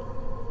road.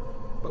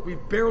 But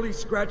we've barely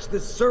scratched the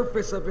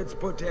surface of its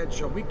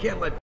potential. We can't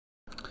let...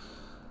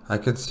 I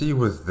can see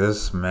with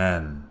this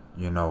man,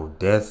 you know,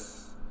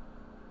 death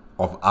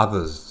of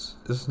others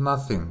is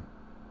nothing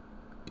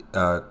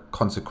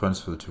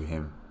consequential to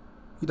him.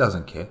 He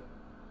doesn't care.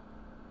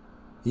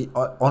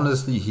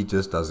 Honestly, he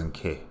just doesn't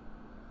care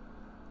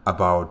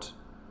about,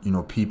 you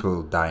know,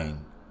 people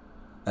dying,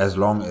 as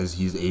long as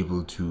he's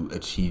able to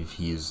achieve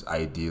his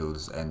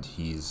ideals and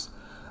his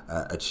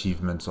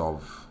achievements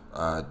of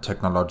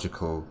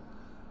technological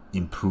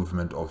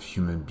improvement of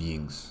human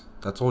beings.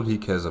 That's all he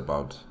cares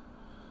about.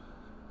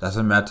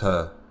 Doesn't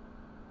matter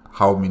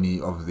how many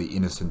of the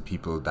innocent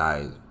people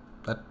died.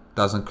 That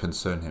doesn't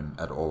concern him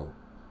at all.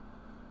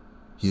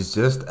 He's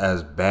just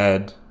as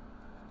bad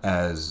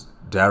as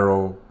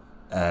Darrow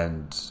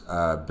and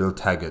Bill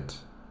Taggart,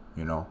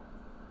 you know.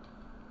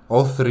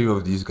 All three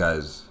of these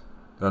guys,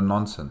 they're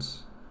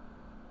nonsense.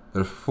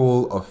 They're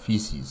full of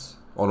feces,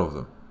 all of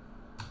them.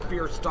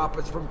 Fear stop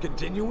us from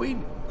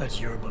continuing? That's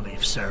your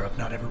belief, Seraph.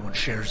 Not everyone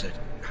shares it.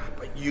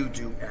 But you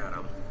do,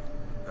 Adam.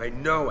 I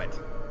know it.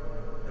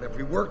 And if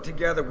we work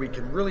together, we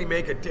can really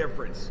make a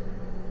difference.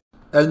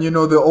 And you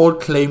know, they all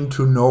claim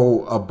to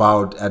know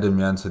about Adam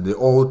Jansen. They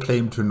all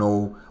claim to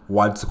know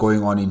what's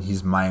going on in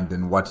his mind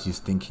and what he's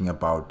thinking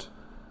about.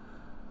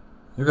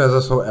 You guys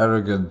are so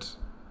arrogant.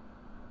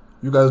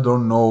 You guys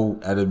don't know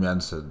Adam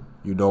Jansen.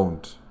 You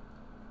don't.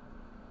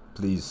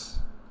 Please.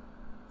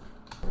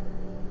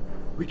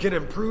 We can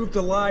improve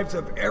the lives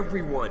of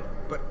everyone,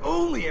 but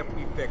only if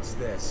we fix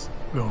this.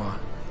 Go on.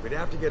 We'd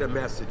have to get a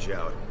message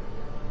out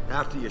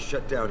after you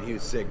shut down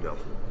Hugh's signal.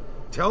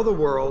 Tell the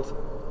world,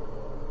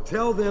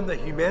 tell them the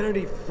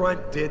Humanity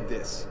Front did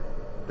this.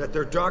 That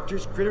their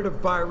doctors created a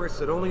virus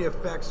that only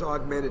affects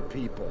augmented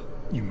people.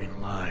 You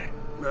mean lie?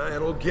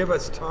 It'll give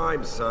us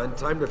time, son.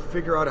 Time to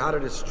figure out how to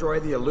destroy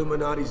the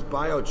Illuminati's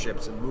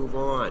biochips and move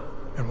on.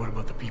 And what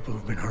about the people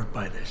who've been hurt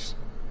by this?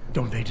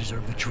 Don't they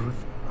deserve the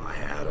truth?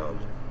 Adam,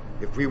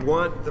 if we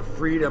want the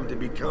freedom to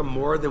become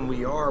more than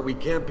we are, we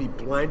can't be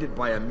blinded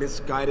by a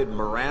misguided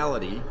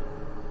morality.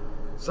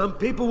 Some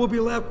people will be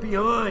left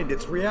behind.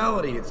 It's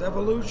reality. It's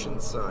evolution,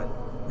 son.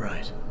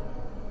 Right.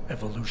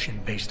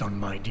 Evolution based on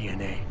my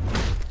DNA.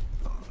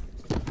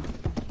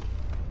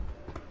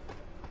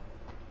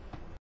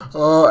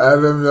 Oh,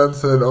 Adam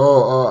Jansen.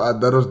 Oh,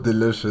 that was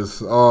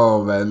delicious.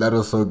 Oh, man, that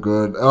was so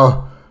good.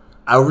 Oh,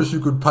 I wish you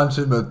could punch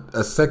him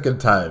a second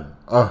time.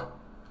 Oh,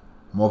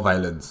 more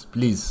violence.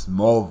 Please,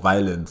 more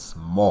violence.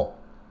 More.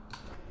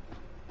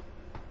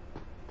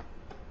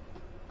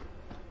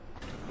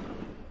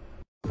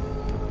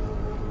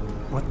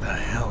 What the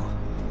hell?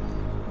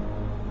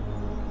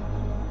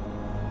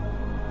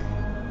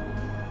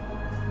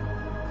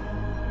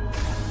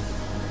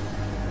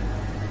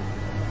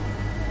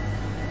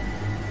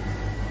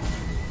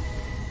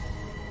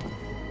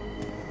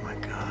 My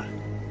God.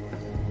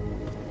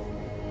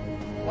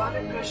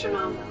 Water pressure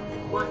nominal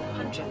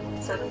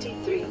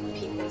 173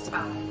 psi.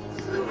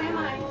 Who am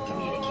I?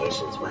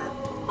 Communications web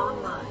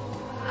online.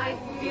 I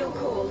feel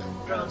cold.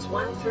 Drones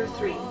 1 through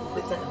 3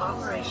 within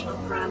operational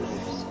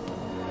parameters.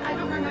 I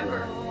don't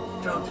remember.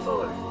 Drone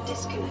 4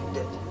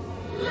 disconnected.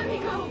 Let me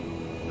go.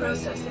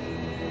 Processing.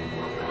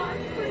 Oh God,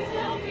 please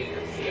help me.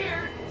 I'm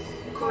scared.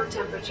 Core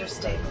temperature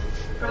stable.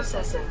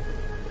 Processing.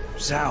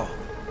 Zhao,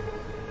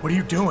 what are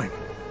you doing?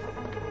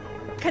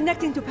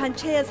 Connecting to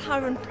Panchea's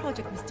Harun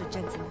project, Mr.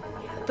 Jensen.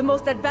 The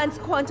most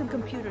advanced quantum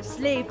computer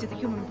slave to the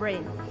human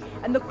brain,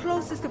 and the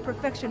closest to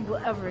perfection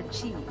we'll ever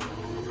achieve.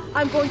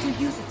 I'm going to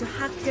use it to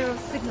hack Darrow's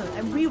signal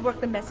and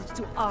rework the message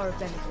to our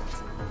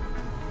benefit.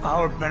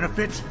 Our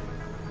benefit?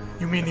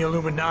 You mean the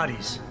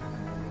Illuminati's?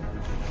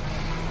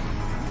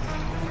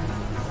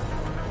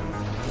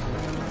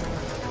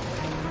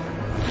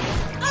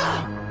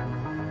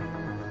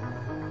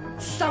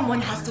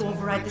 Someone has to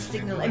override the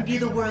signal and be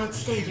the world's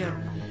savior.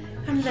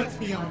 And let's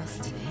be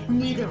honest,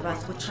 neither of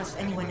us would trust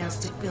anyone else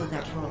to fill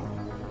that role.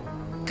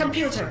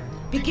 Computer,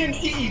 begin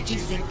EEG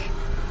sync.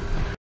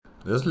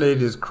 This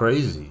lady is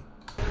crazy.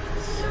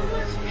 So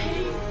much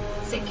pain.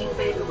 Syncing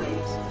beta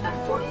waves at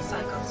 40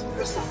 cycles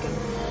per second.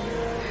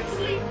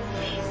 Sleep,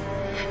 please.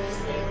 Let me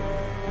sleep.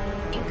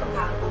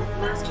 Incompatible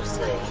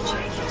master-slave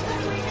change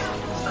detected.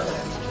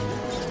 Alert.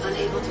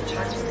 Unable to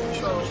transfer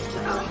control to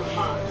Alpha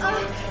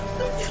 5.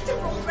 The system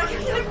will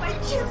regulate my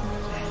chip.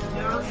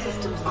 Neural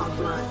systems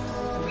offline.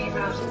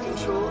 Rerouting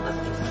control of the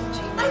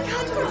I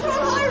can't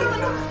control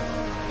iron.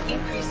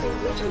 Increasing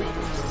glutamate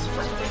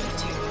by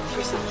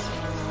 32%.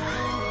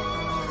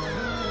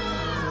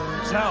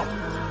 Sal,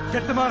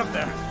 get them out of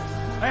there.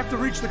 I have to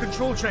reach the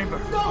control chamber.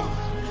 No!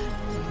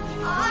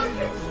 I'm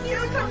in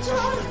full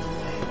control!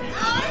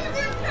 I'm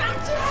in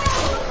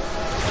control!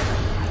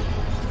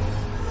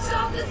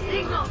 Stop the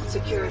signal!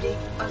 Security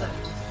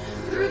alert.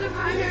 Through the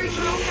primary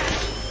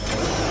broadcast.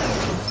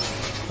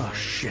 Oh,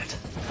 shit.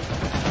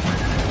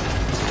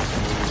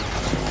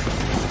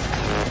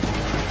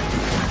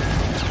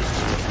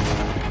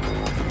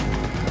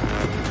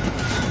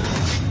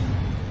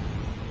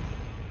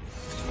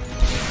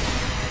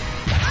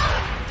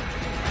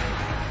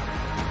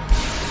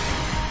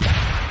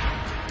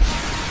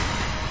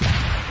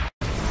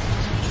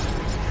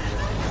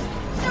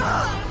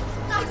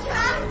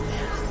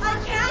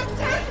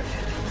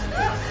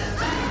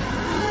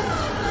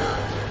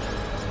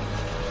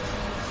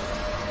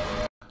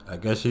 I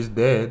guess she's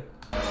dead.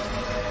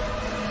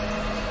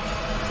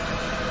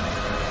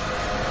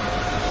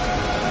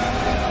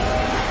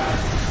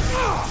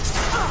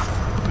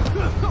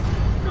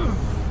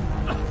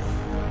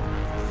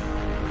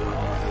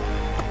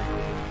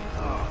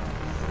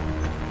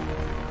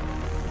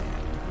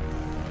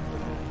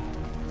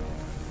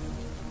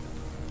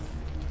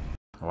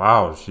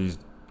 Wow, she's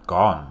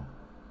gone.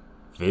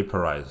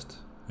 Vaporized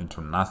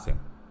into nothing.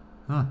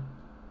 I'm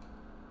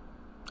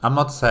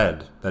not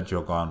sad that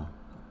you're gone.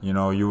 You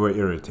know, you were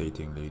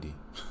irritating, lady.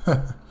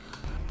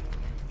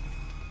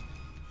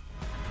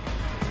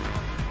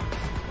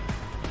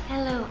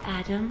 Hello,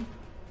 Adam.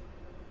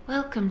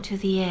 Welcome to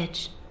the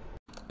Edge.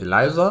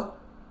 Eliza?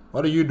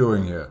 What are you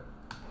doing here?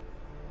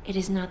 It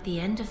is not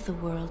the end of the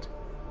world,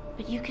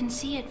 but you can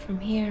see it from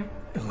here.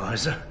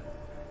 Eliza?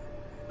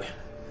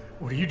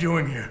 What are you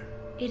doing here?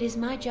 It is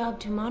my job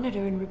to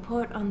monitor and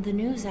report on the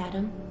news,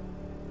 Adam.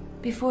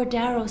 Before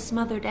Darrow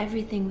smothered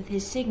everything with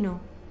his signal,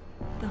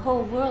 the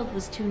whole world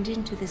was tuned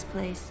into this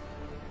place,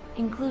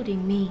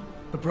 including me.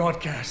 The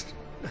broadcast.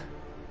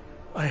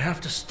 I have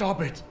to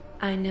stop it.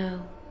 I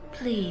know.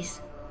 Please,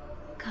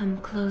 come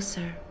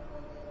closer.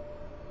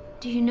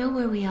 Do you know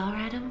where we are,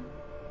 Adam?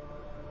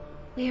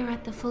 We are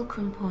at the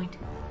fulcrum point,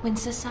 when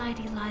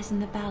society lies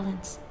in the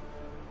balance.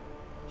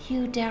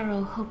 Hugh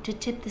Darrow hoped to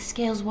tip the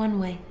scales one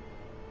way,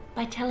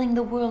 by telling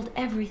the world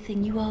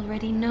everything you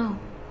already know.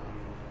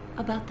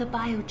 About the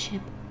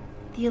biochip,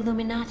 the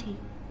Illuminati,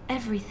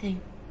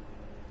 everything.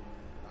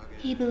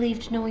 He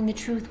believed knowing the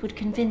truth would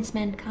convince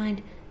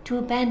mankind to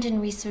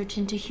abandon research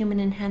into human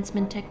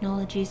enhancement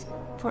technologies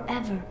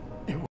forever.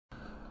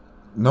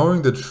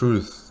 Knowing the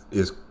truth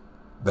is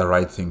the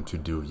right thing to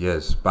do,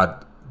 yes,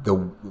 but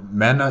the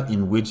manner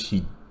in which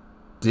he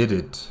did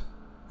it,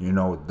 you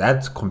know,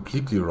 that's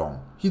completely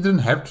wrong. He didn't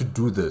have to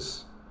do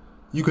this.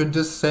 You can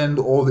just send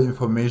all the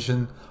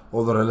information,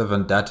 all the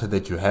relevant data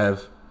that you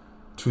have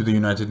to the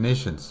United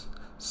Nations.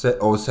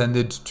 Or send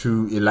it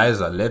to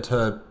Eliza. Let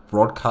her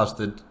broadcast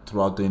it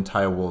throughout the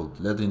entire world.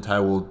 Let the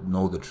entire world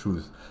know the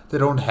truth. They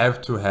don't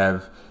have to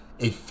have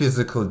a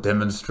physical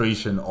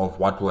demonstration of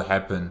what will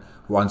happen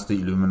once the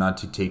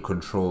Illuminati take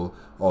control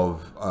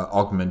of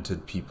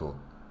augmented people.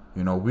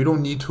 You know, we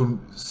don't need to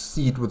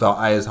see it with our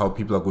eyes how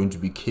people are going to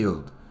be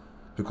killed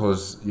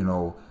because, you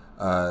know,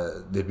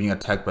 they're being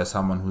attacked by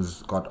someone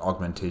who's got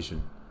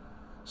augmentation.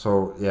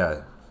 So,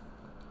 yeah,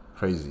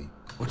 crazy.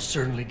 Would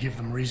certainly give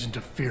them reason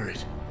to fear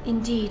it.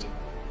 Indeed.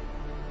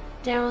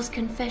 Darrow's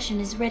confession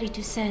is ready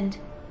to send.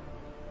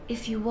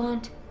 If you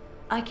want,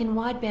 I can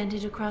wideband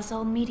it across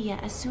all media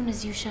as soon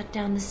as you shut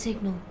down the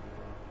signal.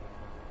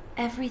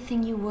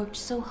 Everything you worked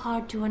so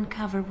hard to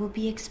uncover will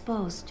be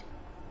exposed.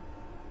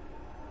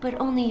 But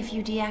only if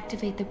you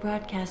deactivate the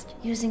broadcast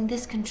using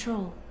this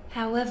control.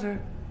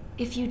 However,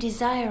 if you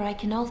desire, I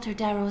can alter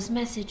Darrow's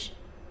message.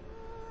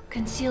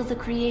 Conceal the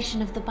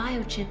creation of the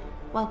biochip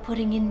while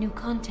putting in new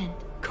content.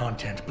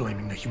 Content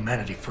blaming the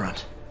humanity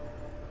front,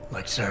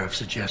 like Sarah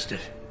suggested.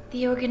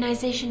 The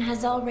organization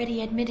has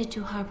already admitted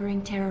to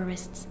harboring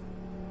terrorists.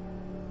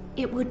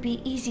 It would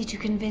be easy to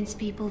convince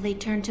people they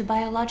turn to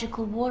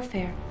biological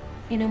warfare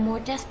in a more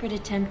desperate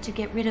attempt to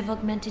get rid of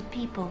augmented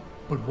people.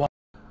 But why?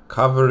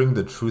 Covering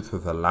the truth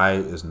with a lie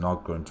is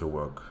not going to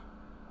work.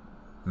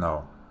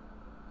 No.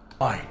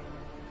 Why?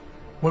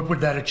 What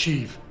would that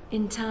achieve?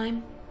 In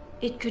time,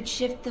 it could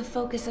shift the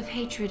focus of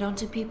hatred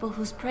onto people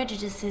whose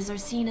prejudices are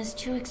seen as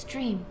too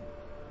extreme,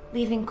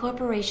 leaving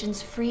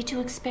corporations free to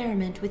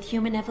experiment with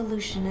human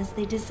evolution as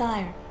they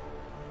desire.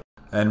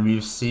 And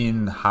we've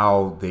seen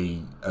how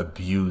they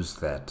abuse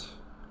that.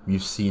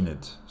 We've seen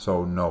it.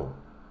 So no.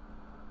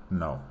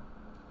 No.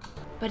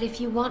 But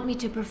if you want me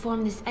to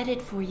perform this edit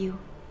for you,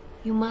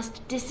 you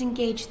must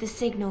disengage the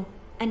signal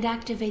and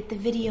activate the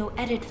video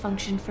edit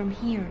function from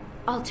here.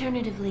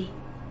 Alternatively,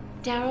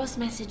 Darrow's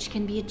message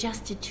can be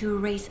adjusted to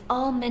erase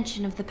all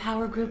mention of the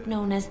power group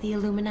known as the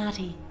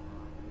Illuminati.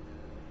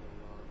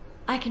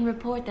 I can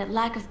report that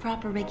lack of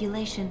proper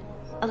regulation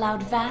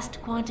allowed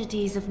vast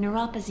quantities of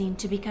neuropozyne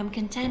to become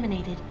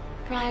contaminated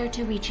prior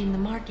to reaching the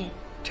market.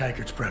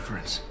 Taggart's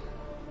preference.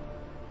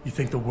 You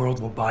think the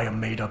world will buy a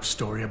made-up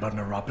story about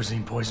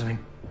neuropozyne poisoning?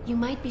 You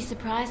might be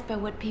surprised by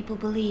what people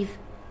believe.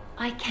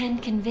 I can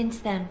convince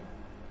them.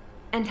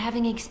 And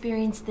having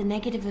experienced the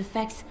negative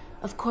effects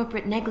of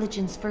corporate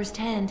negligence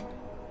firsthand,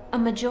 a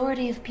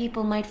majority of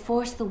people might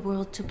force the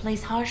world to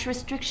place harsh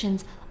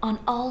restrictions on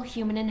all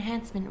human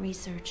enhancement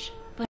research.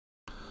 But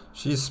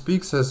she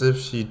speaks as if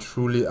she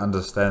truly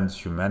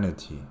understands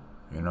humanity,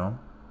 you know?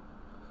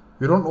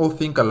 We don't all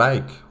think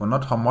alike. We're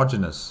not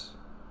homogeneous.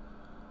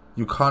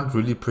 You can't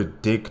really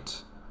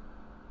predict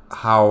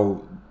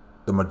how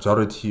the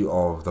majority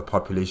of the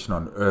population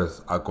on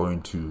Earth are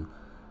going to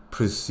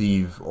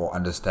perceive or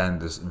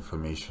understand this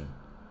information.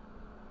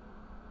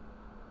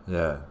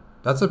 Yeah,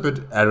 that's a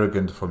bit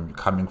arrogant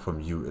coming from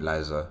you,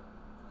 Eliza,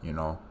 you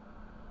know?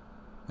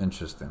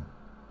 Interesting.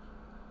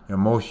 You're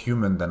more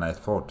human than I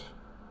thought.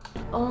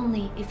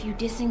 Only if you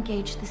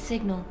disengage the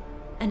signal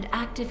and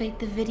activate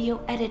the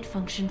video edit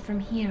function from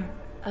here.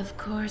 Of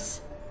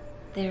course,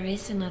 there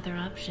is another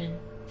option.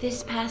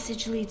 This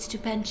passage leads to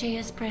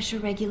Panchaea's pressure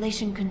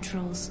regulation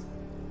controls.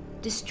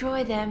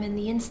 Destroy them and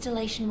the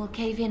installation will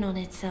cave in on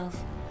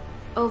itself,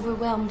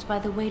 overwhelmed by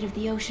the weight of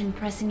the ocean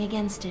pressing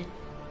against it.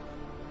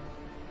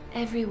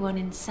 Everyone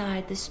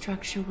inside the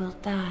structure will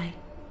die.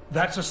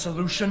 That's a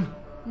solution?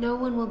 No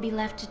one will be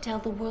left to tell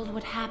the world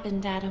what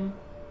happened, Adam.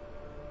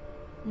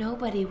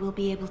 Nobody will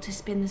be able to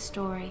spin the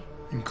story.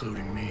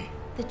 Including me.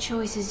 The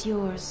choice is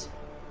yours.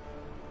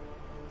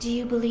 Do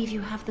you believe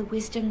you have the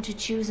wisdom to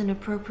choose an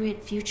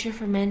appropriate future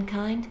for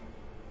mankind?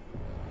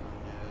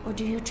 Or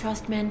do you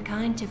trust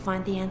mankind to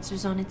find the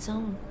answers on its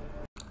own?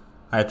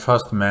 I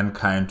trust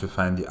mankind to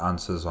find the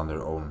answers on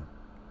their own.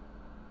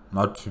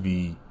 Not to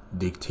be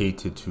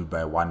dictated to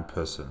by one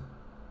person.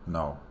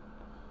 No.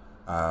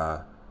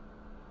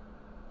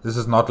 This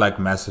is not like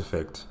Mass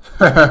Effect.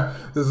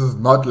 This is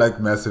not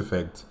like Mass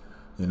Effect,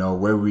 you know,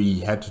 where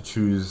we had to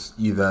choose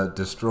either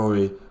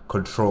destroy,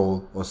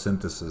 control, or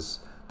synthesis.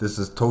 This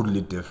is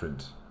totally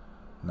different.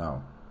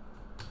 No.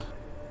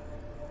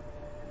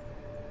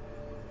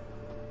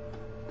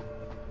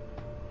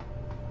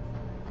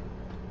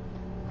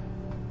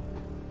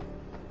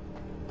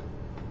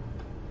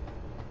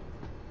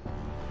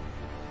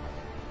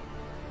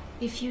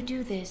 If you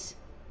do this,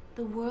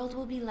 the world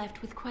will be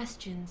left with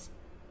questions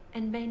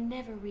and may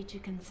never reach a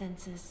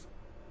consensus.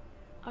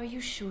 Are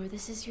you sure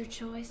this is your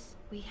choice?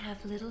 We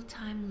have little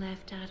time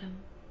left, Adam.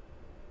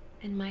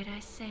 And might I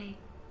say,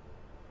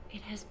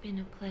 it has been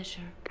a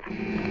pleasure.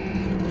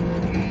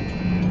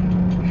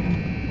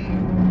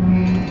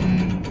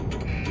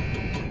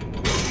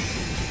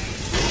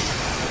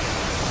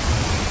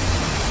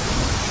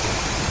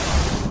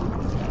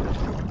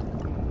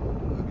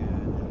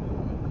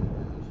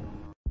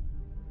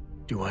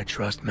 Do I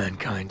trust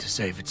mankind to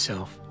save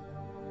itself?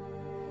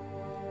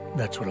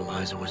 That's what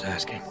Eliza was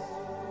asking.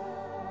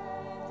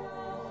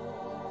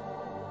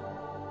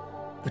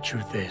 The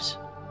truth is,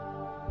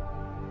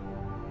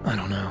 I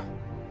don't know.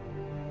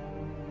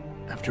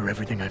 After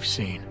everything I've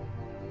seen,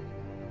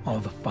 all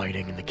the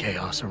fighting and the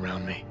chaos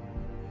around me,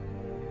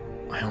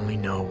 I only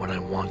know what I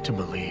want to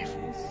believe.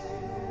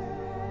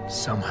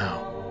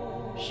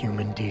 Somehow,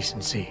 human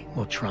decency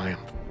will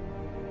triumph.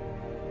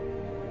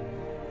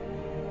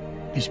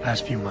 These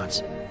past few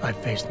months, I've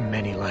faced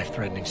many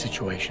life-threatening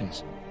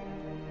situations.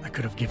 I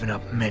could have given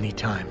up many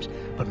times,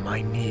 but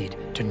my need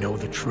to know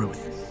the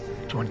truth,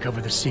 to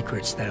uncover the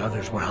secrets that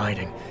others were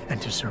hiding,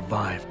 and to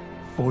survive,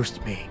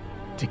 forced me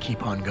to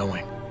keep on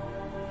going.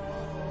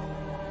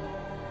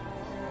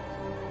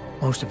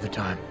 Most of the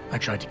time, I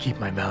tried to keep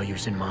my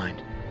values in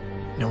mind,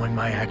 knowing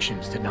my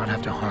actions did not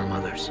have to harm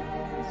others.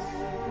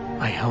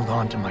 I held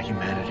on to my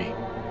humanity,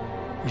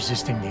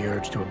 resisting the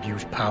urge to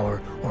abuse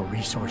power or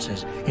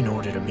resources in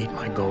order to meet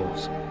my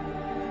goals.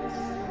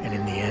 And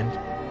in the end,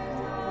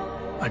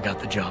 I got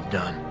the job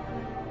done.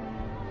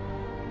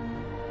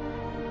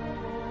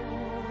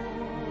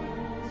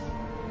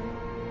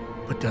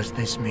 But does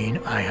this mean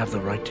I have the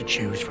right to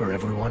choose for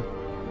everyone?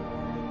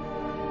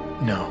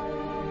 No.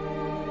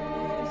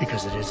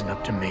 Because it isn't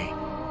up to me.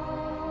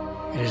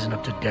 It isn't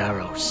up to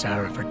Darrow,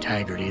 Sarif, or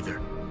Taggart either.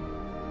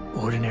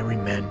 Ordinary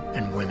men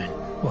and women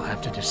will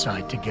have to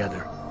decide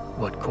together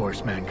what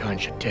course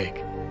mankind should take.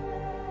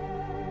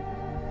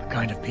 The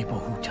kind of people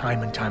who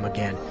time and time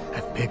again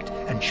have picked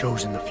and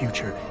chosen the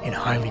future in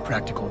highly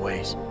practical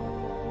ways,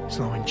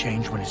 slowing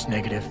change when it's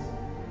negative,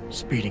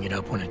 speeding it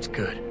up when it's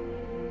good.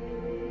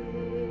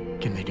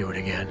 Can they do it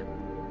again?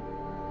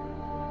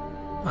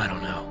 I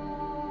don't know.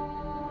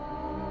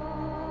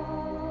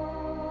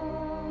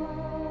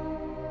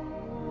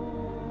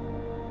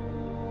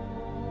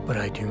 But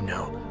I do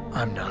know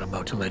I'm not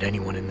about to let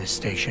anyone in this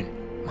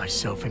station,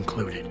 myself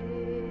included,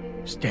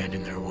 stand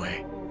in their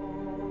way.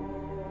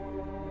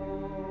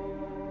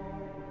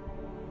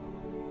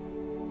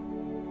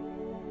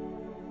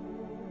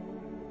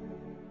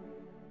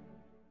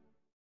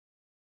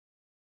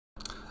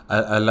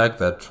 I like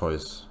that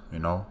choice, you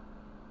know.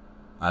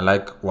 I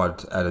like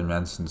what Adam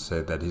Jansen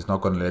said, that he's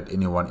not going to let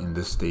anyone in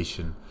this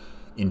station,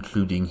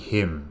 including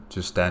him,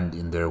 to stand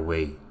in their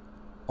way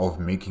of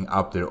making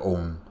up their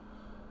own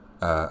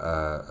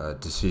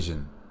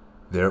decision,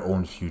 their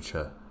own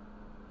future.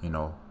 You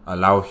know,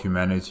 allow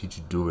humanity to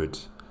do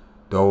it.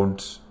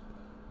 Don't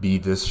be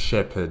this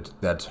shepherd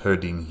that's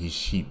herding his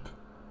sheep.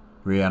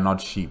 We are not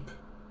sheep.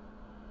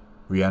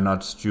 We are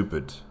not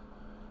stupid.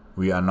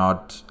 We are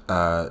not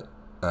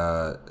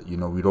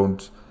we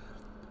don't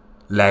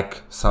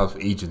lack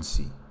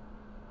self-agency.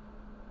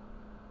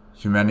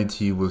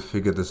 Humanity will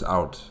figure this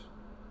out.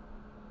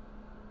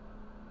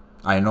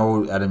 I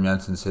know Adam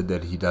Jansen said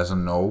that he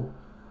doesn't know,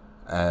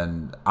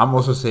 and I'm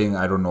also saying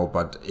I don't know,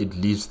 but at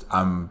least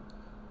I'm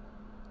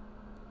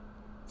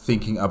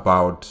thinking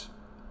about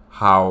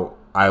how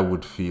I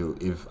would feel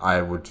if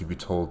I were to be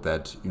told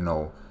that,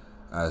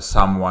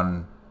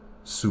 someone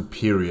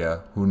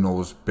superior who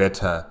knows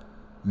better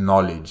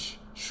knowledge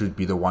should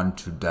be the one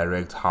to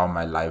direct how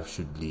my life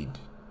should lead.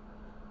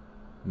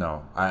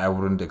 No, I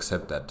wouldn't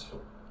accept that.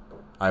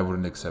 I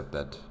wouldn't accept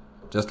that.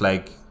 Just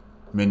like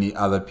many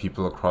other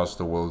people across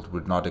the world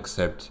would not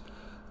accept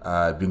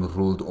being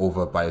ruled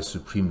over by a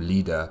supreme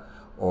leader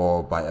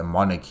or by a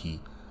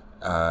monarchy,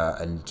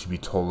 and to be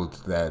told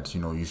that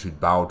you should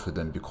bow to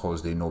them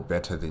because they know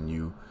better than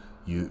you.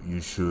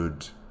 You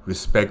should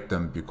respect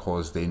them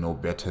because they know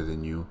better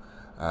than you.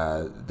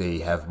 They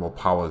have more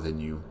power than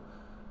you,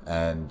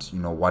 and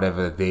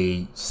whatever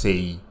they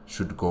say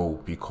should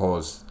go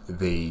because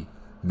they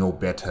know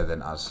better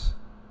than us.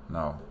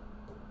 No,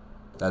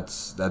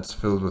 that's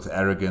filled with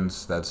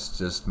arrogance. That's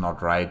just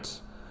not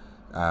right.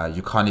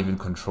 You can't even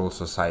control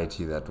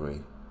society that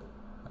way.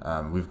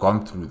 We've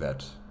gone through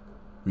that.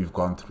 We've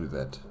gone through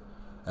that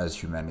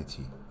as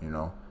humanity,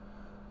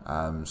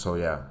 so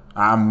yeah,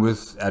 I'm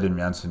with Adam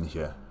Jansen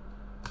here.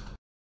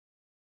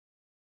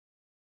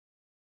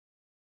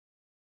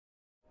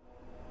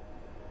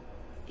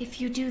 If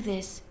you do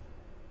this,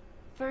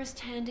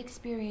 first-hand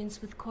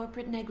experience with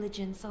corporate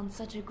negligence on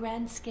such a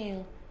grand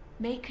scale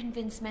may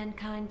convince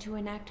mankind to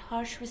enact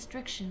harsh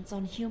restrictions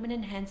on human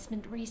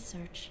enhancement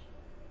research.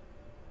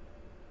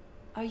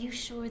 Are you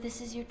sure this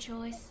is your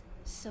choice?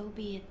 So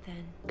be it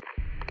then.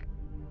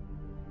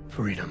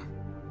 Freedom.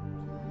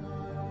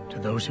 To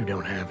those who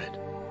don't have it,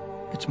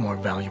 it's more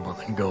valuable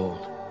than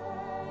gold.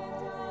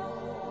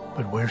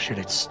 But where should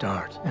it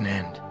start and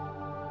end?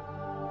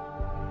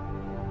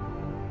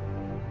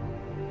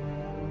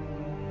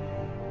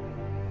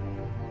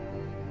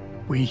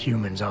 We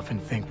humans often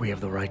think we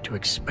have the right to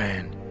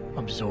expand,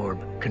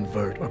 absorb,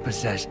 convert, or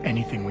possess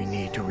anything we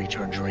need to reach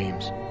our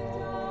dreams.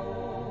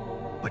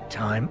 But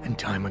time and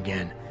time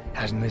again,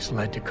 hasn't this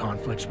led to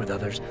conflicts with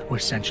others who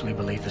essentially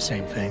believe the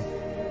same thing?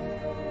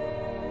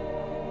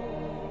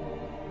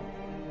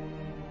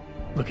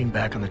 Looking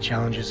back on the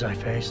challenges I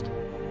faced,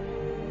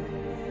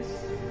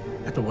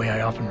 at the way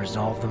I often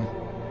resolve them,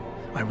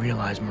 I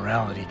realize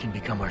morality can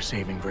become our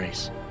saving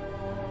grace.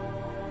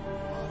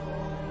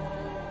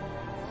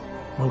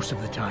 Most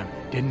of the time,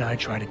 didn't I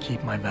try to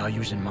keep my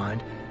values in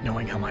mind,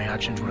 knowing how my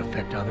actions would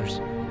affect others?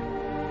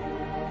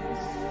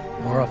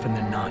 More often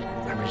than not,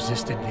 I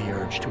resisted the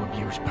urge to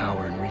abuse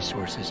power and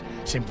resources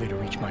simply to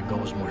reach my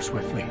goals more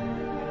swiftly.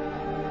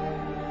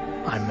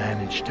 I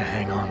managed to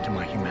hang on to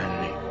my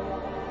humanity.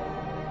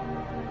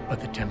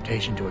 But the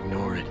temptation to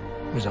ignore it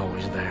was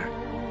always there.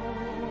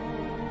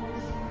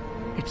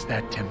 It's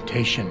that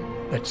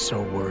temptation that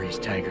so worries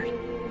Taggart.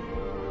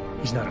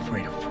 He's not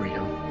afraid of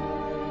freedom.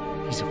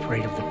 He's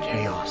afraid of the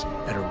chaos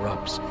that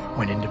erupts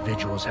when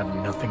individuals have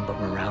nothing but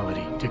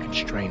morality to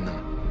constrain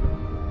them.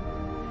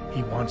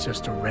 He wants us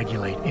to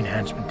regulate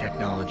enhancement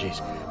technologies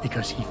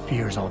because he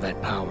fears all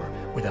that power,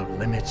 without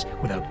limits,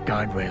 without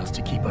guide rails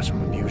to keep us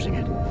from abusing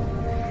it.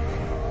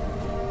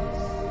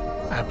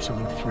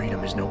 Absolute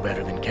freedom is no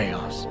better than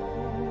chaos.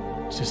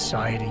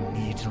 Society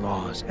needs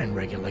laws and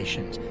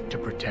regulations to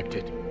protect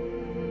it.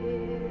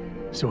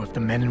 So if the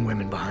men and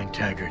women behind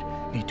Taggart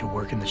need to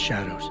work in the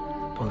shadows,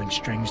 pulling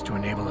strings to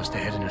enable us to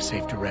head in a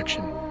safe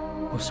direction,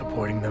 will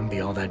supporting them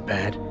be all that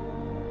bad?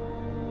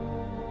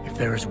 If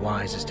they're as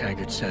wise as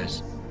Taggart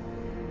says,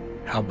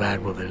 how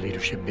bad will their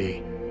leadership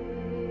be?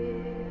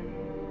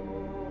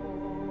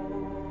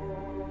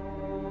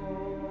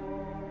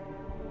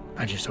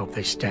 I just hope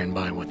they stand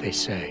by what they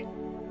say.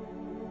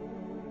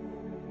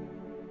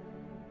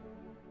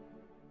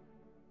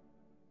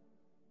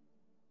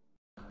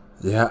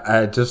 Yeah,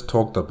 I just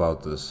talked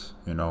about this,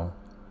 you know.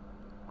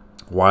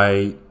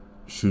 Why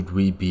should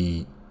we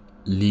be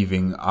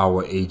leaving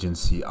our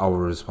agency, our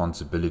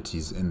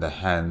responsibilities in the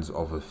hands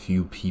of a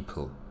few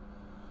people?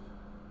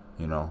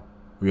 You know,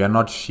 we are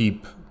not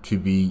sheep to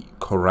be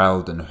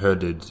corralled and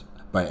herded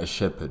by a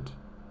shepherd.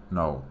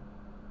 No,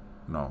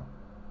 no.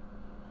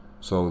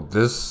 So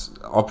this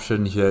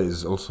option here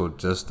is also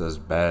just as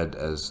bad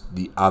as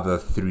the other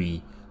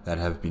three that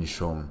have been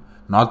shown.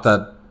 Not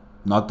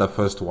the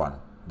first one.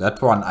 That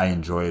one I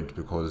enjoyed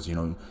because, you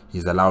know,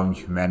 he's allowing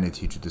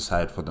humanity to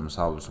decide for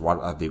themselves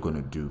what are they going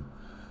to do,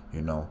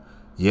 you know.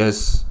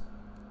 Yes,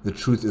 the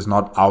truth is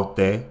not out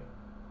there,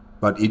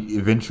 but it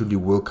eventually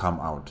will come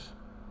out.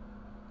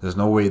 There's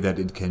no way that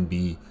it can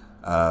be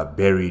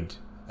buried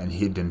and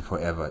hidden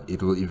forever.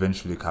 It will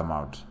eventually come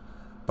out.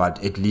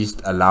 But at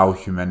least allow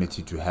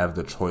humanity to have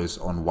the choice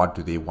on what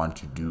do they want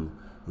to do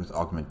with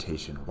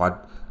augmentation.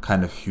 What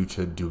kind of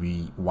future do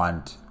we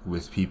want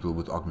with people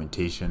with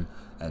augmentation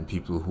and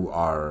people who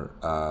are,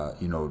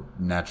 you know,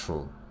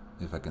 natural,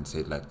 if I can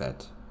say it like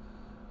that.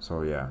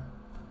 So, yeah.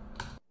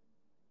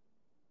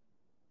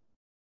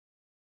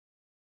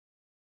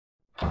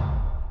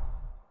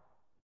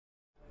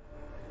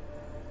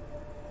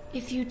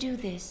 If you do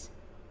this,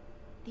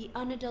 the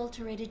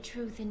unadulterated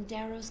truth in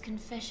Darrow's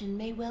confession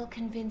may well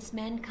convince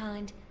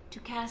mankind to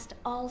cast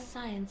all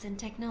science and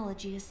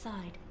technology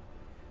aside,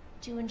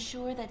 to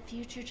ensure that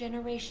future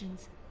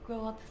generations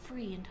grow up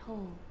free and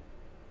whole.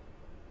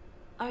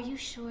 Are you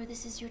sure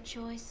this is your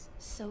choice?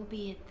 So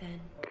be it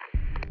then.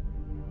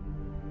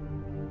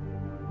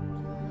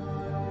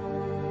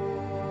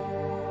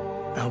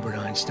 Albert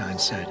Einstein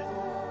said,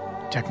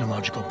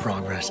 technological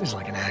progress is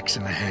like an axe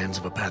in the hands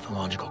of a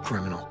pathological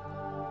criminal.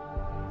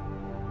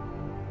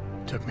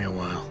 Took me a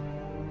while,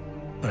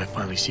 but I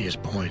finally see his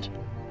point.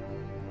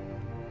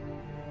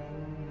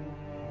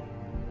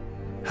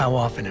 How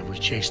often have we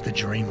chased the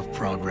dream of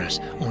progress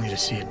only to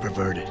see it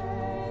perverted?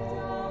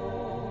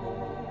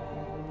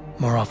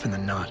 More often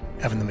than not,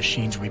 haven't the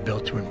machines we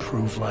built to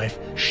improve life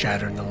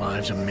shattered the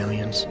lives of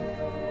millions?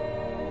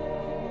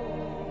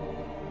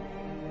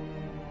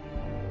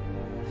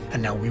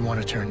 And now we want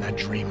to turn that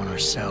dream on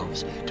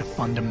ourselves to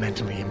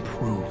fundamentally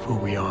improve who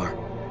we are.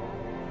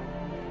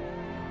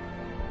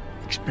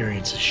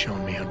 Experience has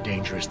shown me how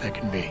dangerous that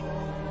can be.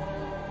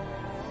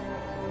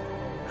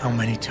 How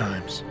many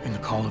times in the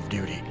Call of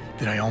Duty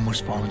did I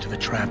almost fall into the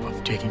trap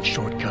of taking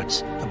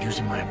shortcuts,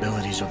 abusing my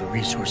abilities or the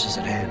resources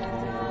at hand?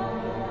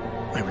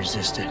 I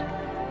resisted.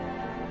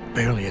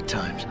 Barely at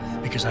times,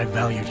 because I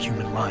valued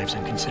human lives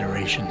and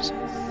considerations.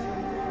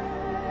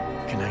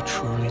 Can I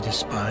truly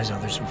despise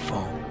others who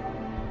fall?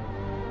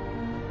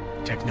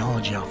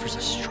 Technology offers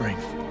us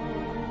strength.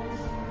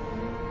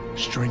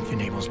 Strength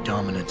enables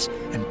dominance,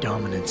 and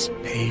dominance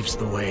paves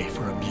the way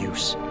for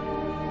abuse.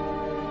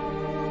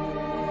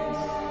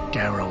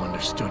 Darrow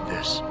understood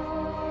this.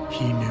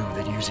 He knew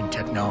that using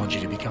technology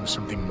to become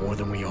something more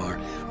than we are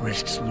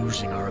risks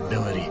losing our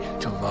ability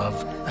to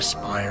love,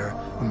 aspire,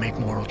 or make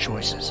moral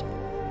choices.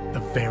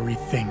 The very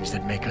things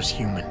that make us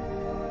human.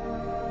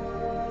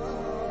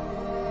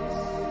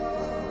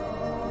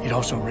 It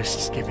also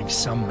risks giving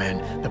some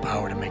men the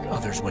power to make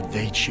others what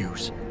they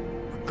choose,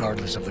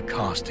 regardless of the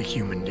cost to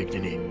human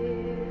dignity.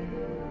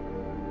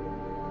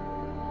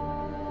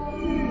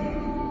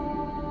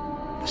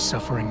 The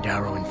suffering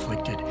Darrow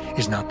inflicted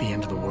is not the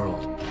end of the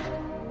world.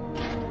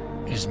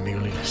 It is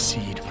merely the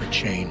seed for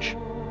change.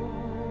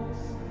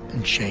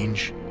 And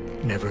change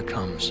never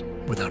comes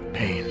without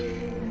pain.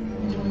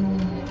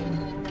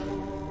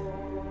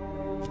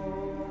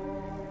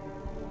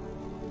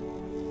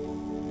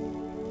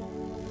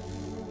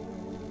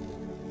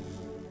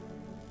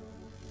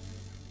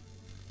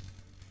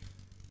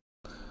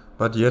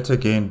 But yet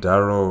again,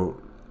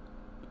 Darrow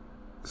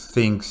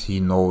thinks he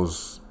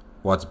knows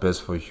what's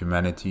best for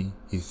humanity.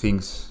 He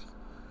thinks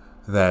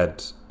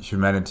that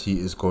humanity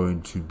is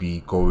going to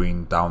be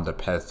going down the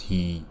path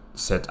he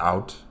set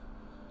out.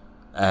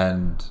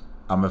 And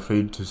I'm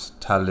afraid to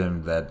tell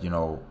him that, you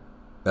know,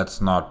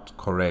 that's not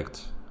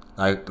correct.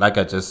 Like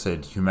I just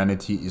said,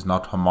 humanity is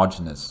not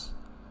homogeneous.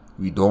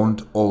 We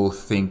don't all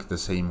think the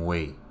same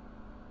way.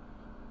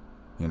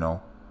 You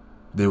know,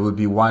 there will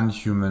be one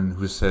human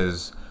who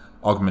says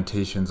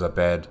augmentations are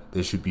bad,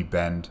 they should be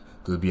banned.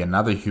 There'll be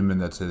another human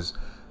that says,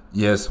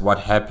 yes,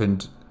 what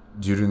happened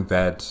during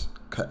that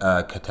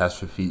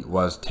catastrophe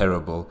was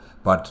terrible,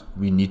 but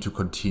we need to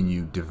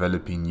continue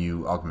developing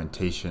new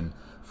augmentation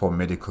for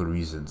medical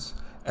reasons.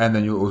 And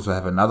then you'll also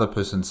have another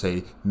person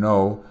say,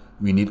 no,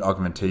 we need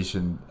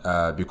augmentation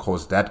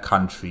because that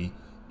country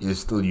is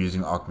still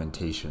using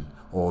augmentation,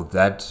 or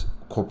that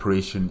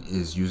corporation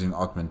is using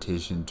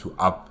augmentation to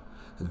up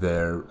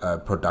their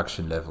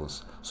production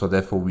levels. So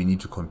therefore we need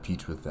to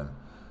compete with them.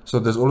 So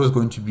there's always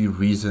going to be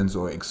reasons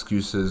or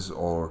excuses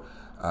or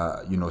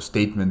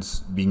statements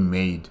being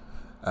made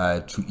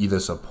to either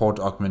support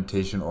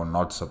augmentation or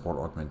not support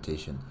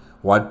augmentation.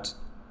 What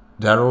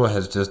Darrow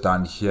has just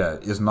done here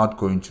is not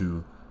going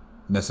to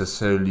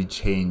necessarily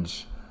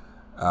change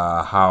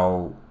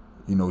how,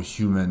 you know,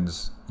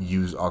 humans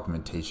use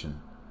augmentation.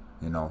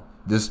 You know,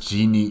 this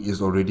genie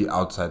is already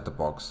outside the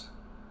box.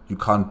 You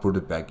can't put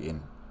it back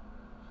in.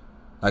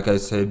 Like I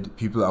said,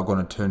 people are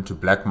going to turn to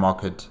black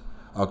market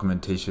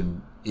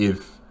augmentation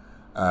if,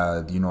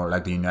 you know,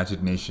 like the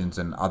United Nations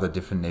and other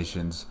different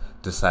nations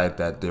decide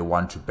that they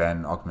want to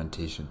ban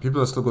augmentation.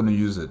 People are still going to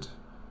use it.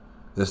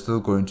 They're still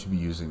going to be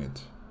using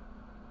it.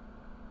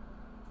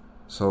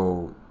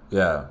 So,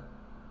 yeah.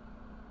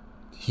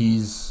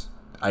 His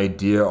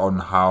idea on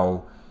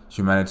how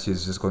humanity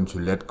is just going to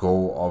let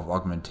go of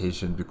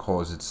augmentation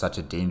because it's such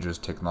a dangerous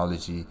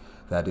technology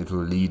that it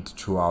will lead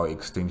to our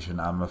extinction,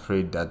 I'm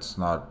afraid that's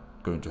not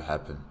going to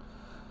happen.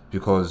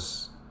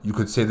 Because you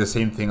could say the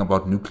same thing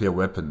about nuclear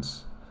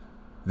weapons.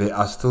 There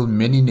are still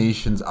many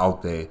nations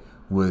out there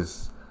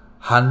with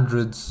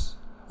hundreds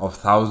of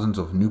thousands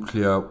of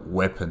nuclear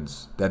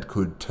weapons that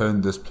could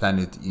turn this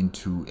planet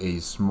into a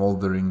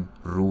smoldering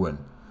ruin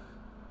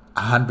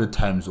 100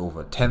 times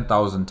over,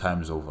 10,000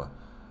 times over.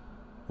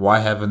 Why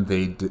haven't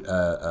they,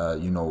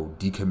 you know,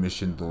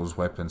 decommissioned those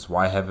weapons?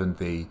 Why haven't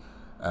they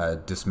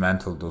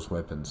dismantled those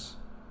weapons?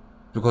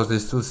 Because they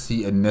still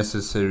see a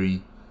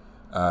necessary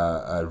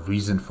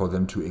reason for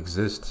them to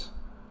exist.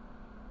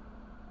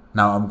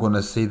 Now I'm going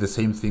to say the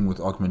same thing with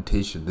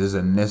augmentation. There's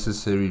a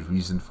necessary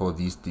reason for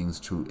these things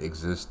to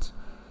exist.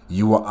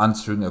 You are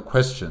answering a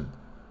question,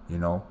 you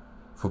know,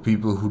 for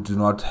people who do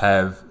not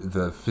have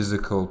the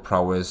physical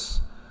prowess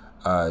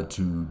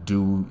to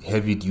do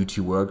heavy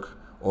duty work,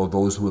 or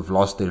those who have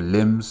lost their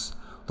limbs,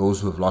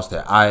 those who have lost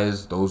their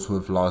eyes, those who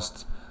have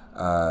lost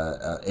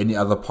any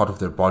other part of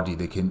their body.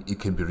 It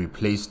can be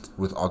replaced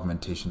with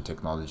augmentation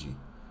technology,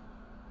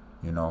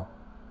 you know.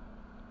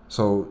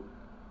 So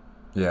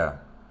yeah,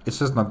 it's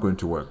just not going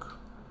to work.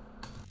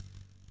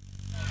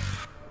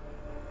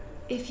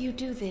 If you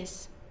do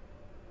this,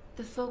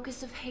 the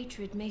focus of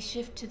hatred may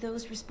shift to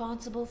those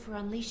responsible for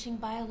unleashing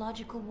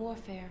biological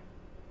warfare,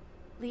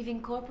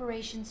 leaving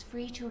corporations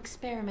free to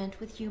experiment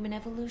with human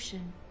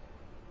evolution.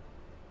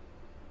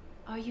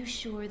 Are you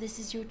sure this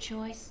is your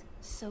choice?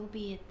 So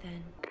be it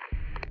then.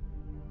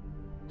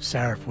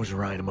 Sarif was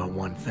right about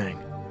one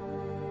thing.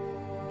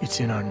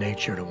 It's in our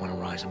nature to want to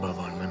rise above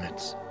our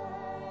limits.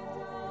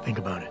 Think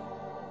about it.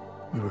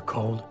 We were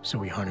cold, so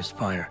we harnessed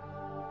fire.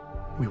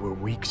 We were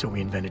weak, so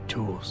we invented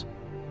tools.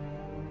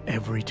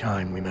 Every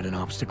time we met an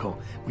obstacle,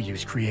 we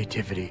used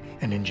creativity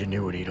and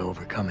ingenuity to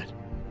overcome it.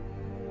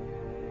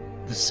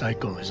 The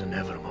cycle is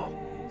inevitable.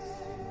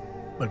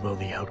 But will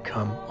the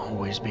outcome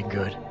always be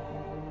good?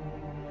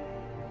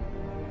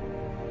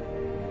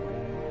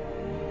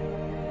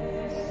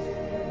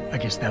 I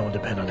guess that will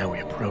depend on how we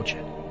approach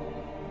it.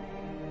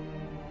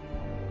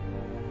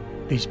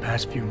 These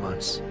past few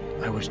months,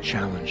 I was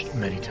challenged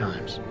many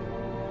times.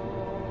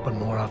 But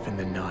more often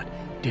than not,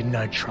 didn't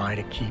I try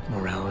to keep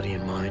morality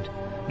in mind,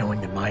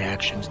 knowing that my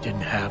actions didn't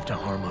have to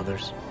harm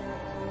others?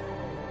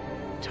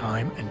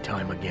 Time and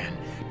time again,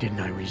 didn't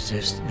I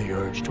resist the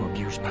urge to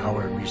abuse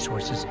power and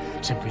resources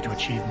simply to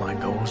achieve my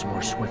goals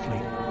more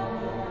swiftly?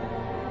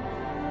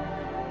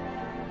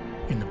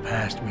 In the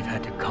past, we've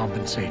had to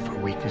compensate for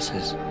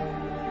weaknesses,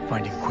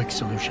 finding quick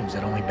solutions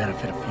that only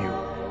benefit a few.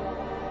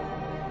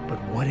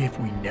 But what if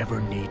we never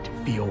need to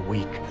feel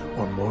weak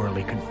or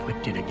morally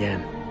conflicted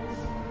again?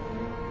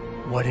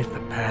 What if the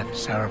path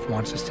Sarif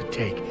wants us to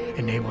take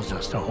enables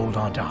us to hold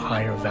on to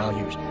higher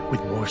values with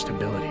more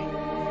stability?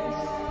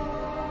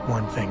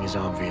 One thing is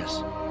obvious.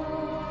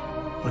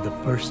 For the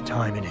first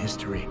time in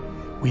history,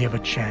 we have a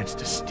chance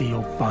to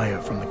steal fire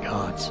from the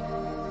gods.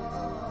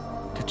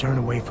 To turn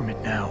away from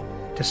it now,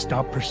 to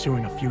stop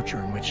pursuing a future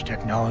in which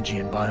technology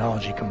and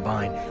biology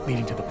combine,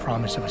 leading to the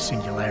promise of a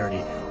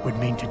singularity, would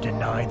mean to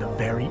deny the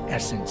very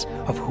essence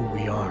of who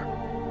we are.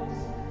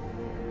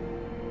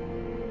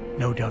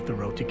 No doubt the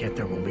road to get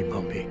there will be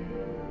bumpy,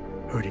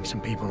 hurting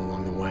some people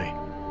along the way.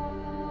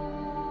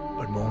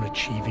 But won't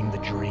achieving the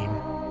dream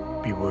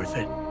be worth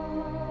it?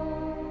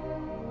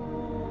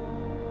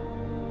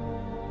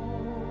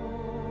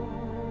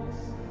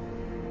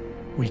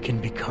 We can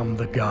become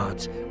the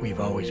gods we've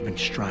always been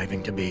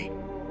striving to be.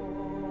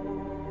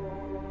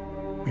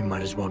 We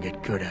might as well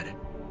get good at it.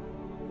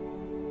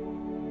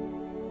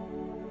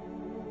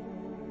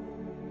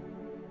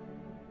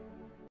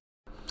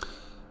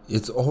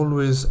 It's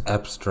always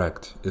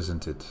abstract,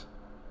 isn't it?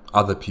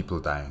 Other people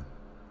dying.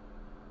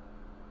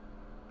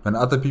 When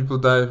other people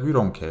die, we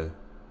don't care.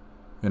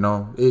 You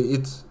know,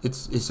 it's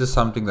just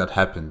something that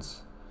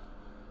happens.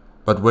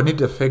 But when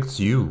it affects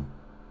you,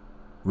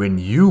 when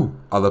you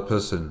are the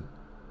person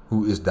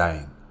who is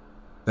dying,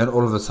 then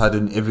all of a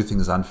sudden everything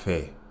is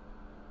unfair.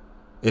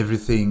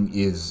 Everything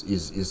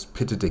is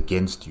pitted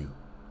against you.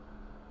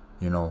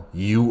 You know,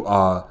 you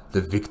are the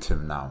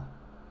victim now.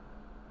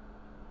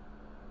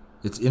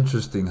 It's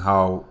interesting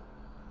how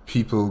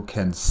people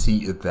can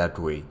see it that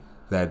way.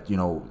 That, you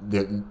know,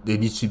 there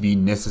needs to be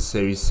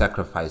necessary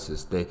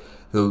sacrifices.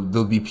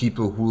 There'll be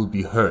people who will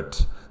be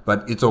hurt,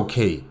 but it's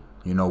okay.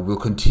 You know, we'll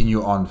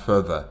continue on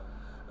further.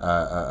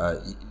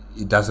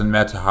 it doesn't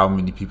matter how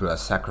many people are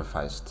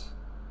sacrificed.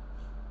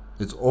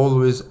 It's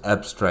always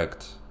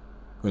abstract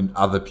when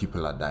other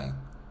people are dying,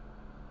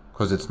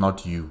 because it's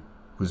not you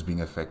who's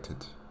being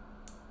affected.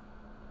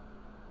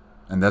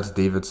 And that's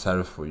David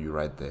Sarif for you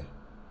right there.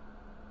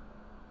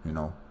 You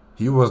know,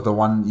 he was the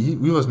one, he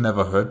was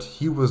never hurt.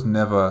 He was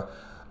never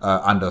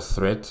under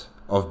threat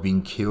of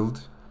being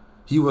killed.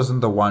 He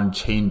wasn't the one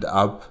chained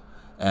up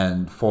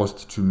and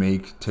forced to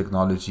make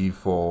technology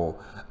for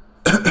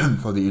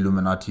for the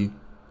Illuminati.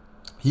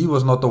 He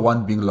was not the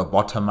one being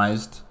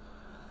lobotomized,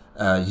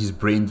 his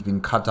brains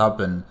being cut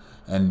up and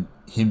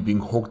him being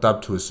hooked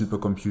up to a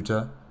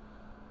supercomputer.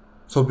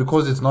 So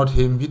because it's not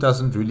him, he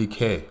doesn't really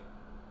care.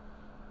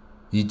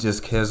 He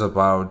just cares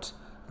about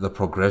the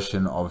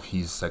progression of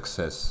his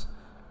success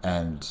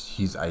and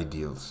his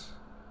ideals.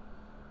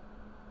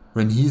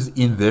 When he's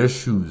in their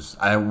shoes,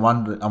 I'm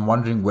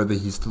wondering whether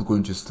he's still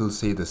going to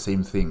say the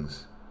same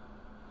things.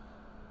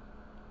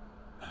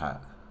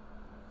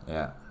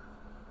 Yeah.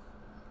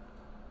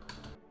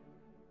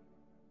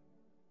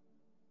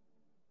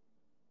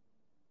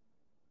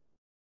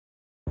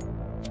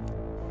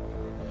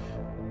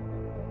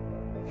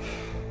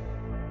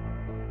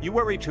 You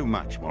worry too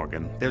much,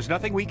 Morgan. There's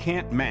nothing we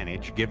can't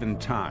manage given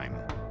time.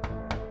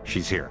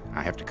 She's here.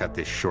 I have to cut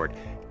this short.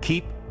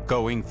 Keep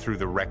going through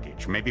the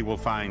wreckage. Maybe we'll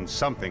find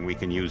something we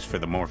can use for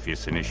the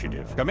Morpheus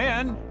initiative. Come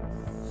in!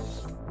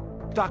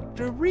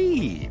 Dr.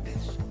 Reed!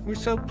 We're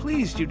so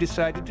pleased you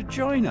decided to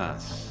join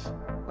us.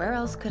 Where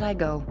else could I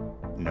go?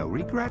 No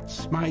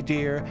regrets, my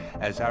dear.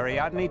 As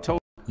Ariadne told...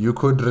 You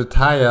could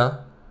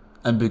retire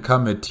and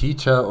become a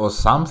teacher or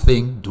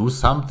something. Do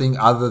something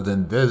other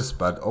than this,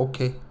 but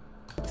okay.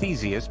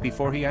 Theseus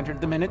before he entered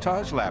the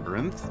Minotaur's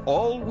labyrinth,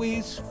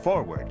 always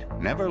forward,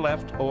 never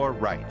left or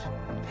right.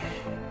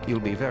 You'll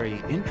be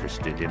very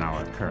interested in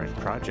our current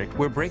project.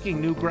 We're breaking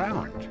new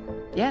ground.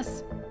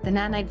 Yes, the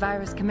nanite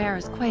virus chimera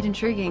is quite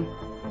intriguing.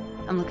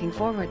 I'm looking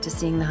forward to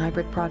seeing the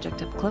hybrid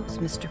project up close,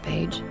 Mr.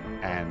 Page.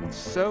 And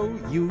so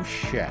you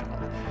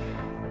shall.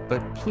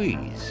 But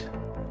please,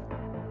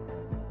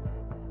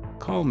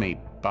 call me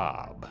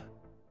Bob.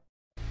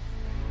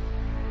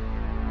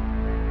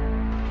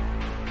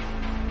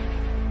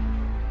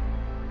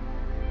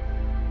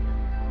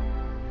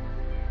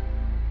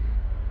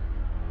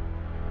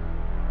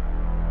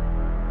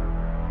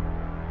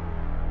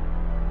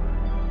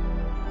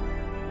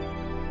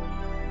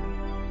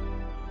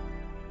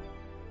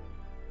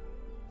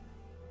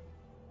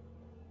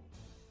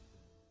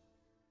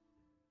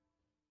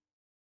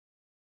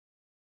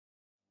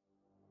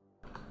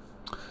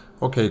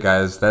 Okay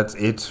guys, that's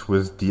it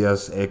with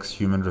Deus Ex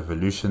Human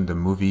Revolution, the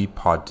movie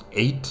part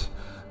 8,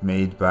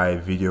 made by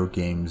Video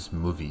Games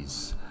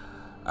Movies.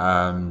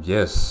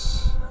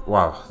 Yes,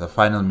 wow, the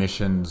final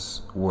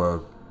missions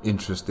were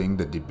interesting.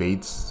 The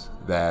debates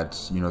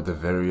that, you know, the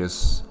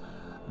various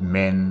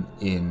men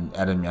in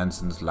Adam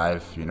Jansen's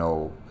life, you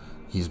know,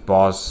 his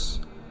boss,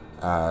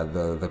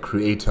 the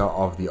creator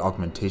of the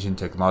augmentation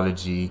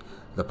technology,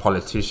 the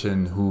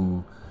politician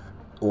who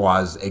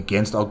was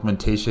against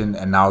augmentation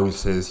and now he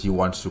says he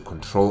wants to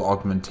control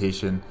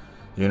augmentation,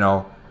 you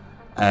know,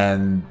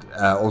 and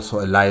also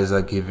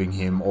Eliza giving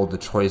him all the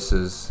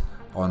choices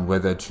on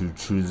whether to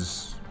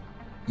choose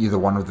either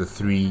one of the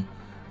three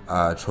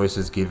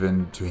choices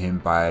given to him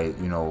by,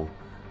 you know,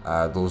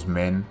 those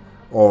men,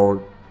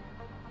 or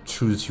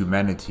choose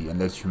humanity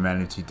and let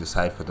humanity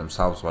decide for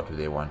themselves what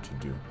they want to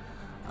do.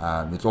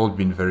 It's all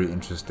been very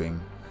interesting.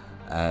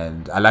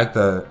 And I like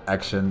the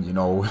action, you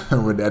know,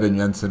 when Adam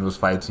Jansen was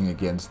fighting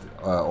against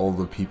all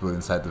the people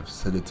inside the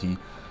facility,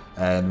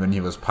 and when he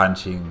was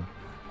punching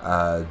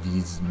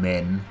these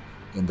men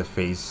in the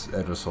face.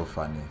 It was so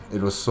funny.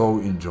 It was so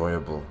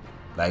enjoyable.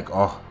 Like,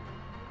 oh,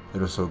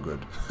 it was so good.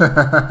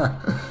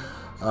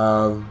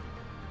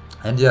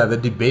 And yeah, the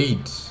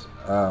debate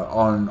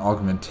on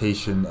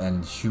augmentation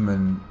and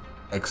human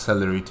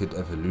accelerated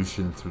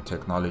evolution through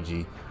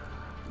technology,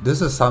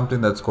 this is something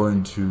that's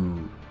going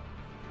to,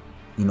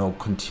 you know,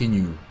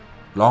 continue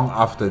long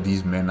after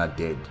these men are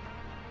dead.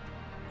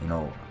 You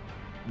know,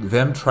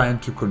 them trying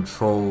to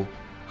control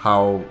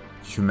how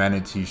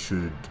humanity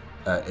should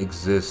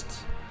exist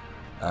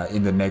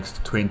in the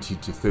next 20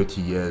 to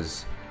 30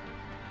 years.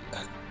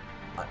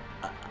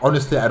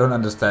 Honestly, I don't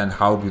understand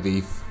how do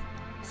they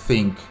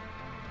think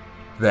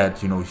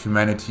that, you know,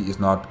 humanity is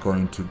not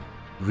going to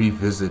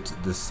revisit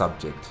this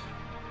subject.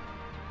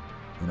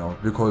 You know,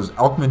 because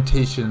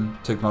augmentation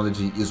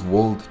technology is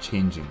world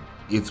changing.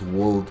 It's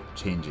world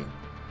changing.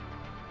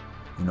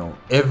 You know,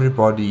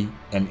 everybody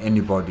and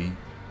anybody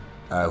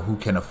who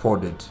can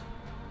afford it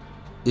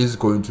is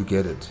going to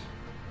get it.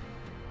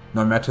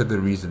 No matter the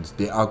reasons,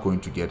 they are going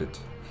to get it.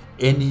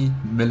 Any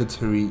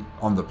military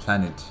on the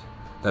planet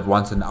that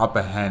wants an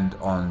upper hand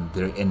on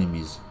their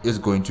enemies is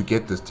going to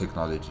get this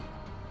technology.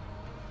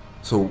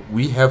 So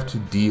we have to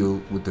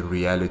deal with the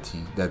reality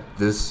that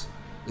this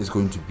is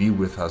going to be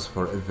with us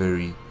for a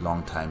very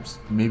long time,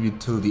 maybe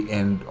till the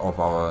end of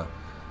our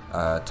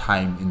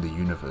time in the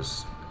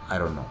universe. I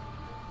don't know,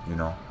 you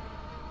know.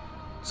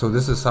 So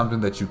this is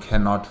something that you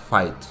cannot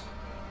fight.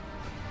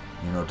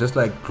 You know, just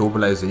like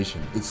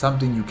globalization, it's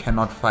something you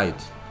cannot fight.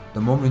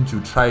 The moment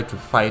you try to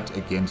fight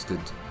against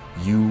it,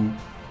 you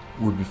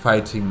will be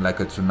fighting like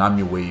a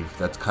tsunami wave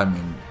that's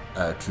coming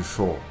to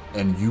shore,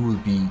 and you will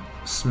be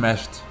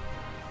smashed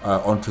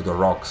onto the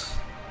rocks,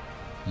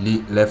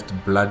 left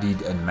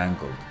bloodied and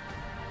mangled.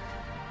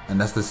 And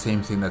that's the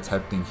same thing that's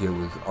happening here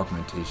with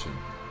augmentation.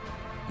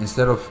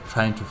 Instead of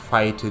trying to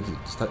fight it,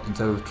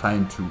 instead of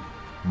trying to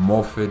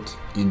morph it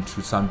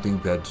into something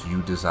that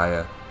you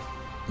desire,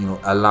 you know,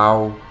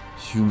 allow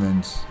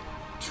humans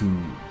to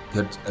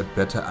get a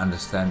better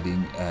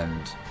understanding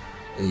and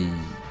a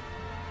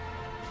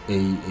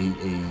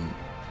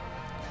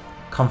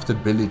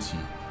comfortability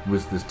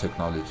with this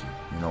technology.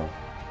 You know,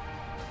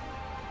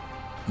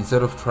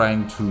 instead of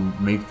trying to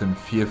make them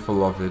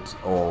fearful of it,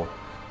 or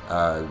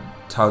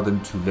tell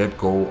them to let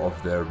go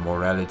of their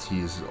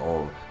moralities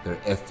or their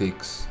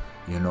ethics,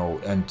 you know,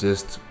 and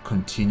just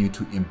continue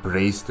to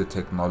embrace the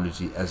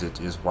technology as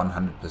it is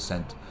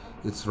 100%.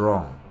 It's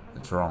wrong.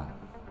 It's wrong.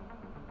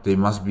 There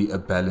must be a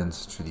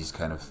balance to these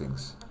kind of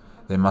things.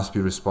 There must be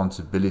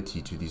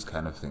responsibility to these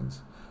kind of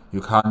things.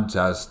 You can't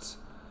just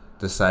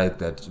decide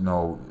that, you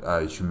know,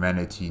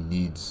 humanity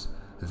needs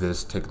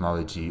this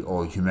technology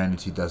or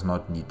humanity does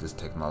not need this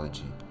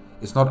technology.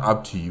 It's not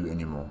up to you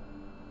anymore.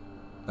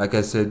 Like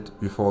I said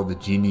before, the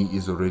genie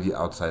is already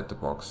outside the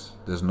box.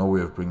 There's no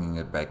way of bringing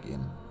it back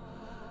in.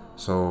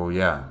 So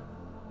yeah,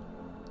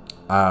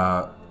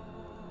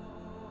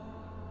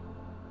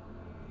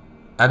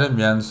 Adam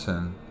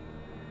Jansen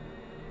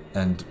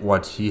and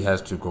what he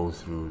has to go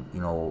through,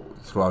 you know,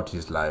 throughout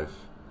his life,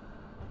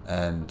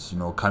 and, you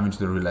know, coming to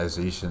the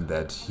realization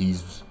that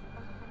his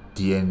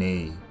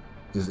DNA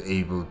is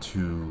able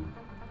to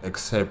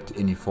accept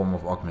any form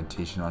of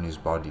augmentation on his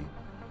body.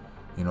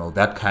 You know,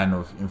 that kind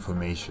of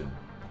information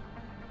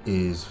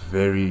is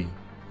very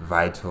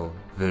vital,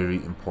 very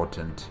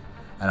important.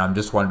 And I'm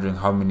just wondering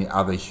how many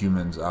other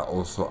humans are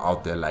also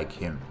out there like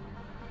him.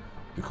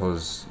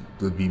 Because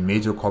there'll be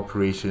major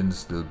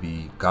corporations, there'll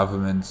be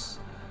governments,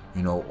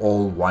 you know,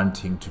 all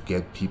wanting to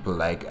get people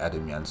like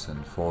Adam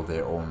Jansen for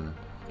their own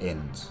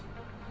ends.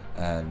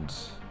 And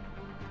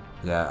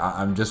yeah,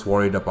 I'm just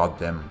worried about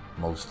them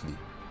mostly.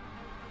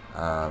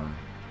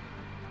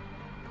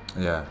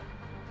 Yeah,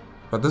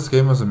 but this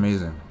game was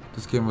amazing.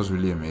 This game was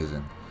really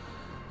amazing.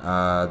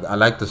 I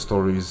like the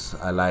stories.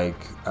 I like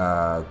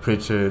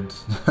Pritchard.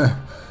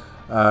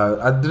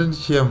 I didn't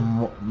hear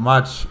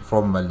much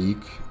from Malik.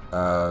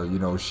 You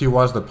know, she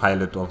was the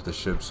pilot of the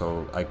ship,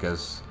 so I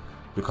guess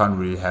we can't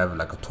really have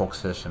like a talk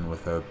session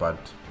with her,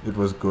 but it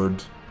was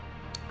good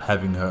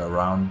having her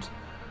around.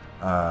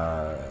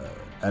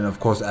 And of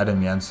course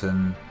Adam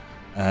Jansen,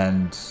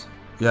 and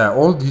yeah,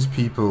 all these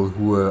people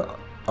who were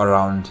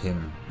around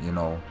him, you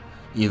know,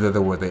 either they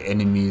were the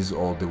enemies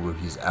or they were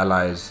his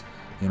allies.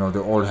 You know, they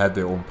all had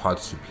their own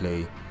parts to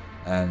play,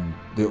 and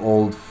they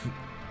all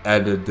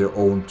added their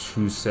own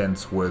 2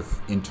 cents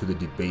worth into the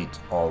debate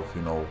of,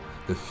 you know,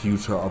 the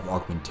future of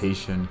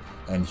augmentation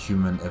and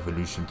human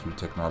evolution through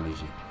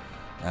technology.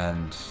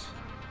 And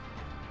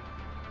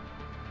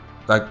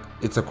like,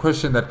 it's a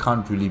question that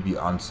can't really be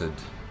answered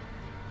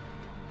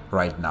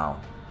right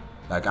now.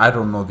 Like, I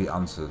don't know the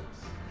answer.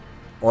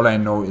 All I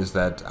know is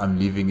that I'm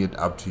leaving it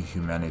up to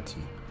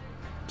humanity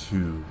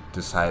to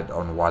decide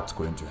on what's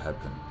going to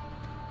happen.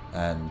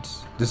 And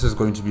this is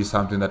going to be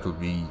something that will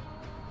be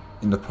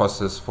in the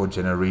process for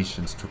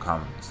generations to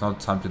come. It's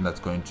not something that's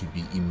going to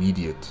be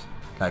immediate,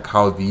 like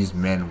how these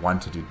men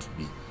wanted it to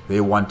be. They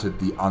wanted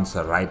the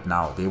answer right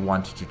now. They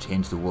wanted to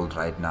change the world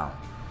right now.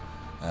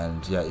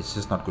 And yeah, it's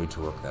just not going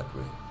to work that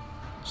way.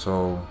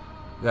 So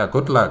yeah,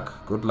 good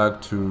luck. Good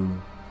luck to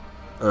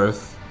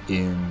Earth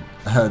in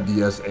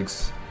Deus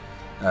Ex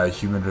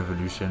Human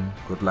Revolution.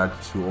 Good luck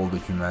to all the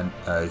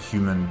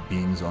human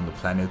beings on the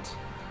planet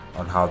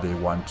on how they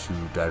want to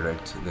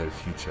direct their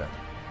future.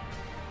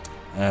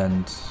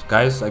 And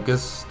guys, I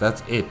guess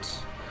that's it.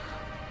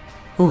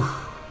 Whew.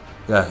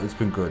 Yeah, it's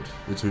been good.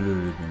 It's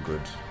really been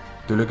good.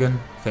 Duligan,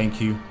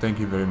 thank you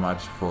very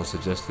much for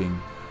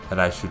suggesting that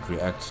I should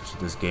react to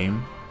this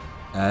game.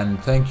 And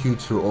thank you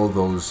to all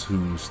those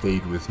who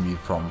stayed with me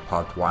from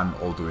part 1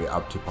 all the way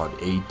up to part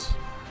 8.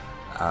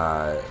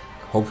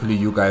 Hopefully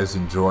you guys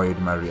enjoyed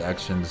my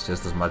reactions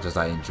just as much as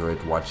I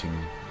enjoyed watching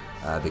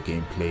the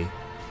gameplay.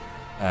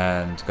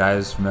 And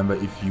guys, remember,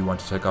 if you want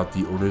to check out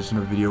the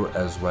original video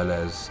as well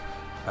as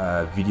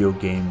Video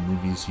Game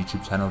Movies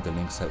YouTube channel, the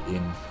links are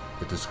in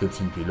the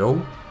description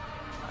below.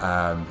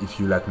 If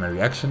you like my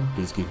reaction,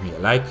 please give me a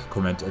like,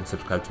 comment and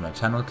subscribe to my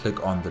channel.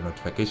 Click on the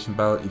notification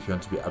bell if you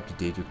want to be up to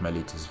date with my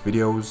latest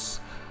videos.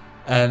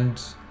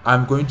 And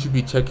I'm going to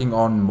be checking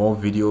on more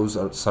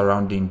videos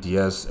surrounding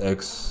Deus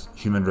Ex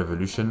Human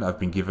Revolution. I've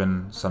been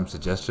given some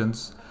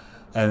suggestions,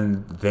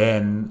 and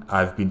then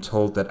I've been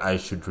told that I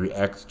should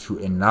react to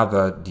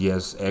another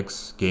Deus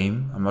Ex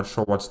game. I'm not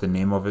sure what's the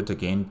name of it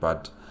again,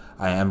 but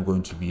I am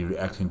going to be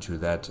reacting to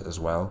that as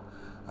well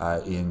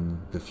in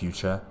the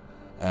future.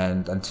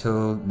 And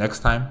until next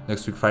time,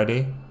 next week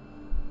Friday,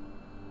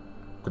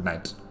 good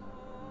night.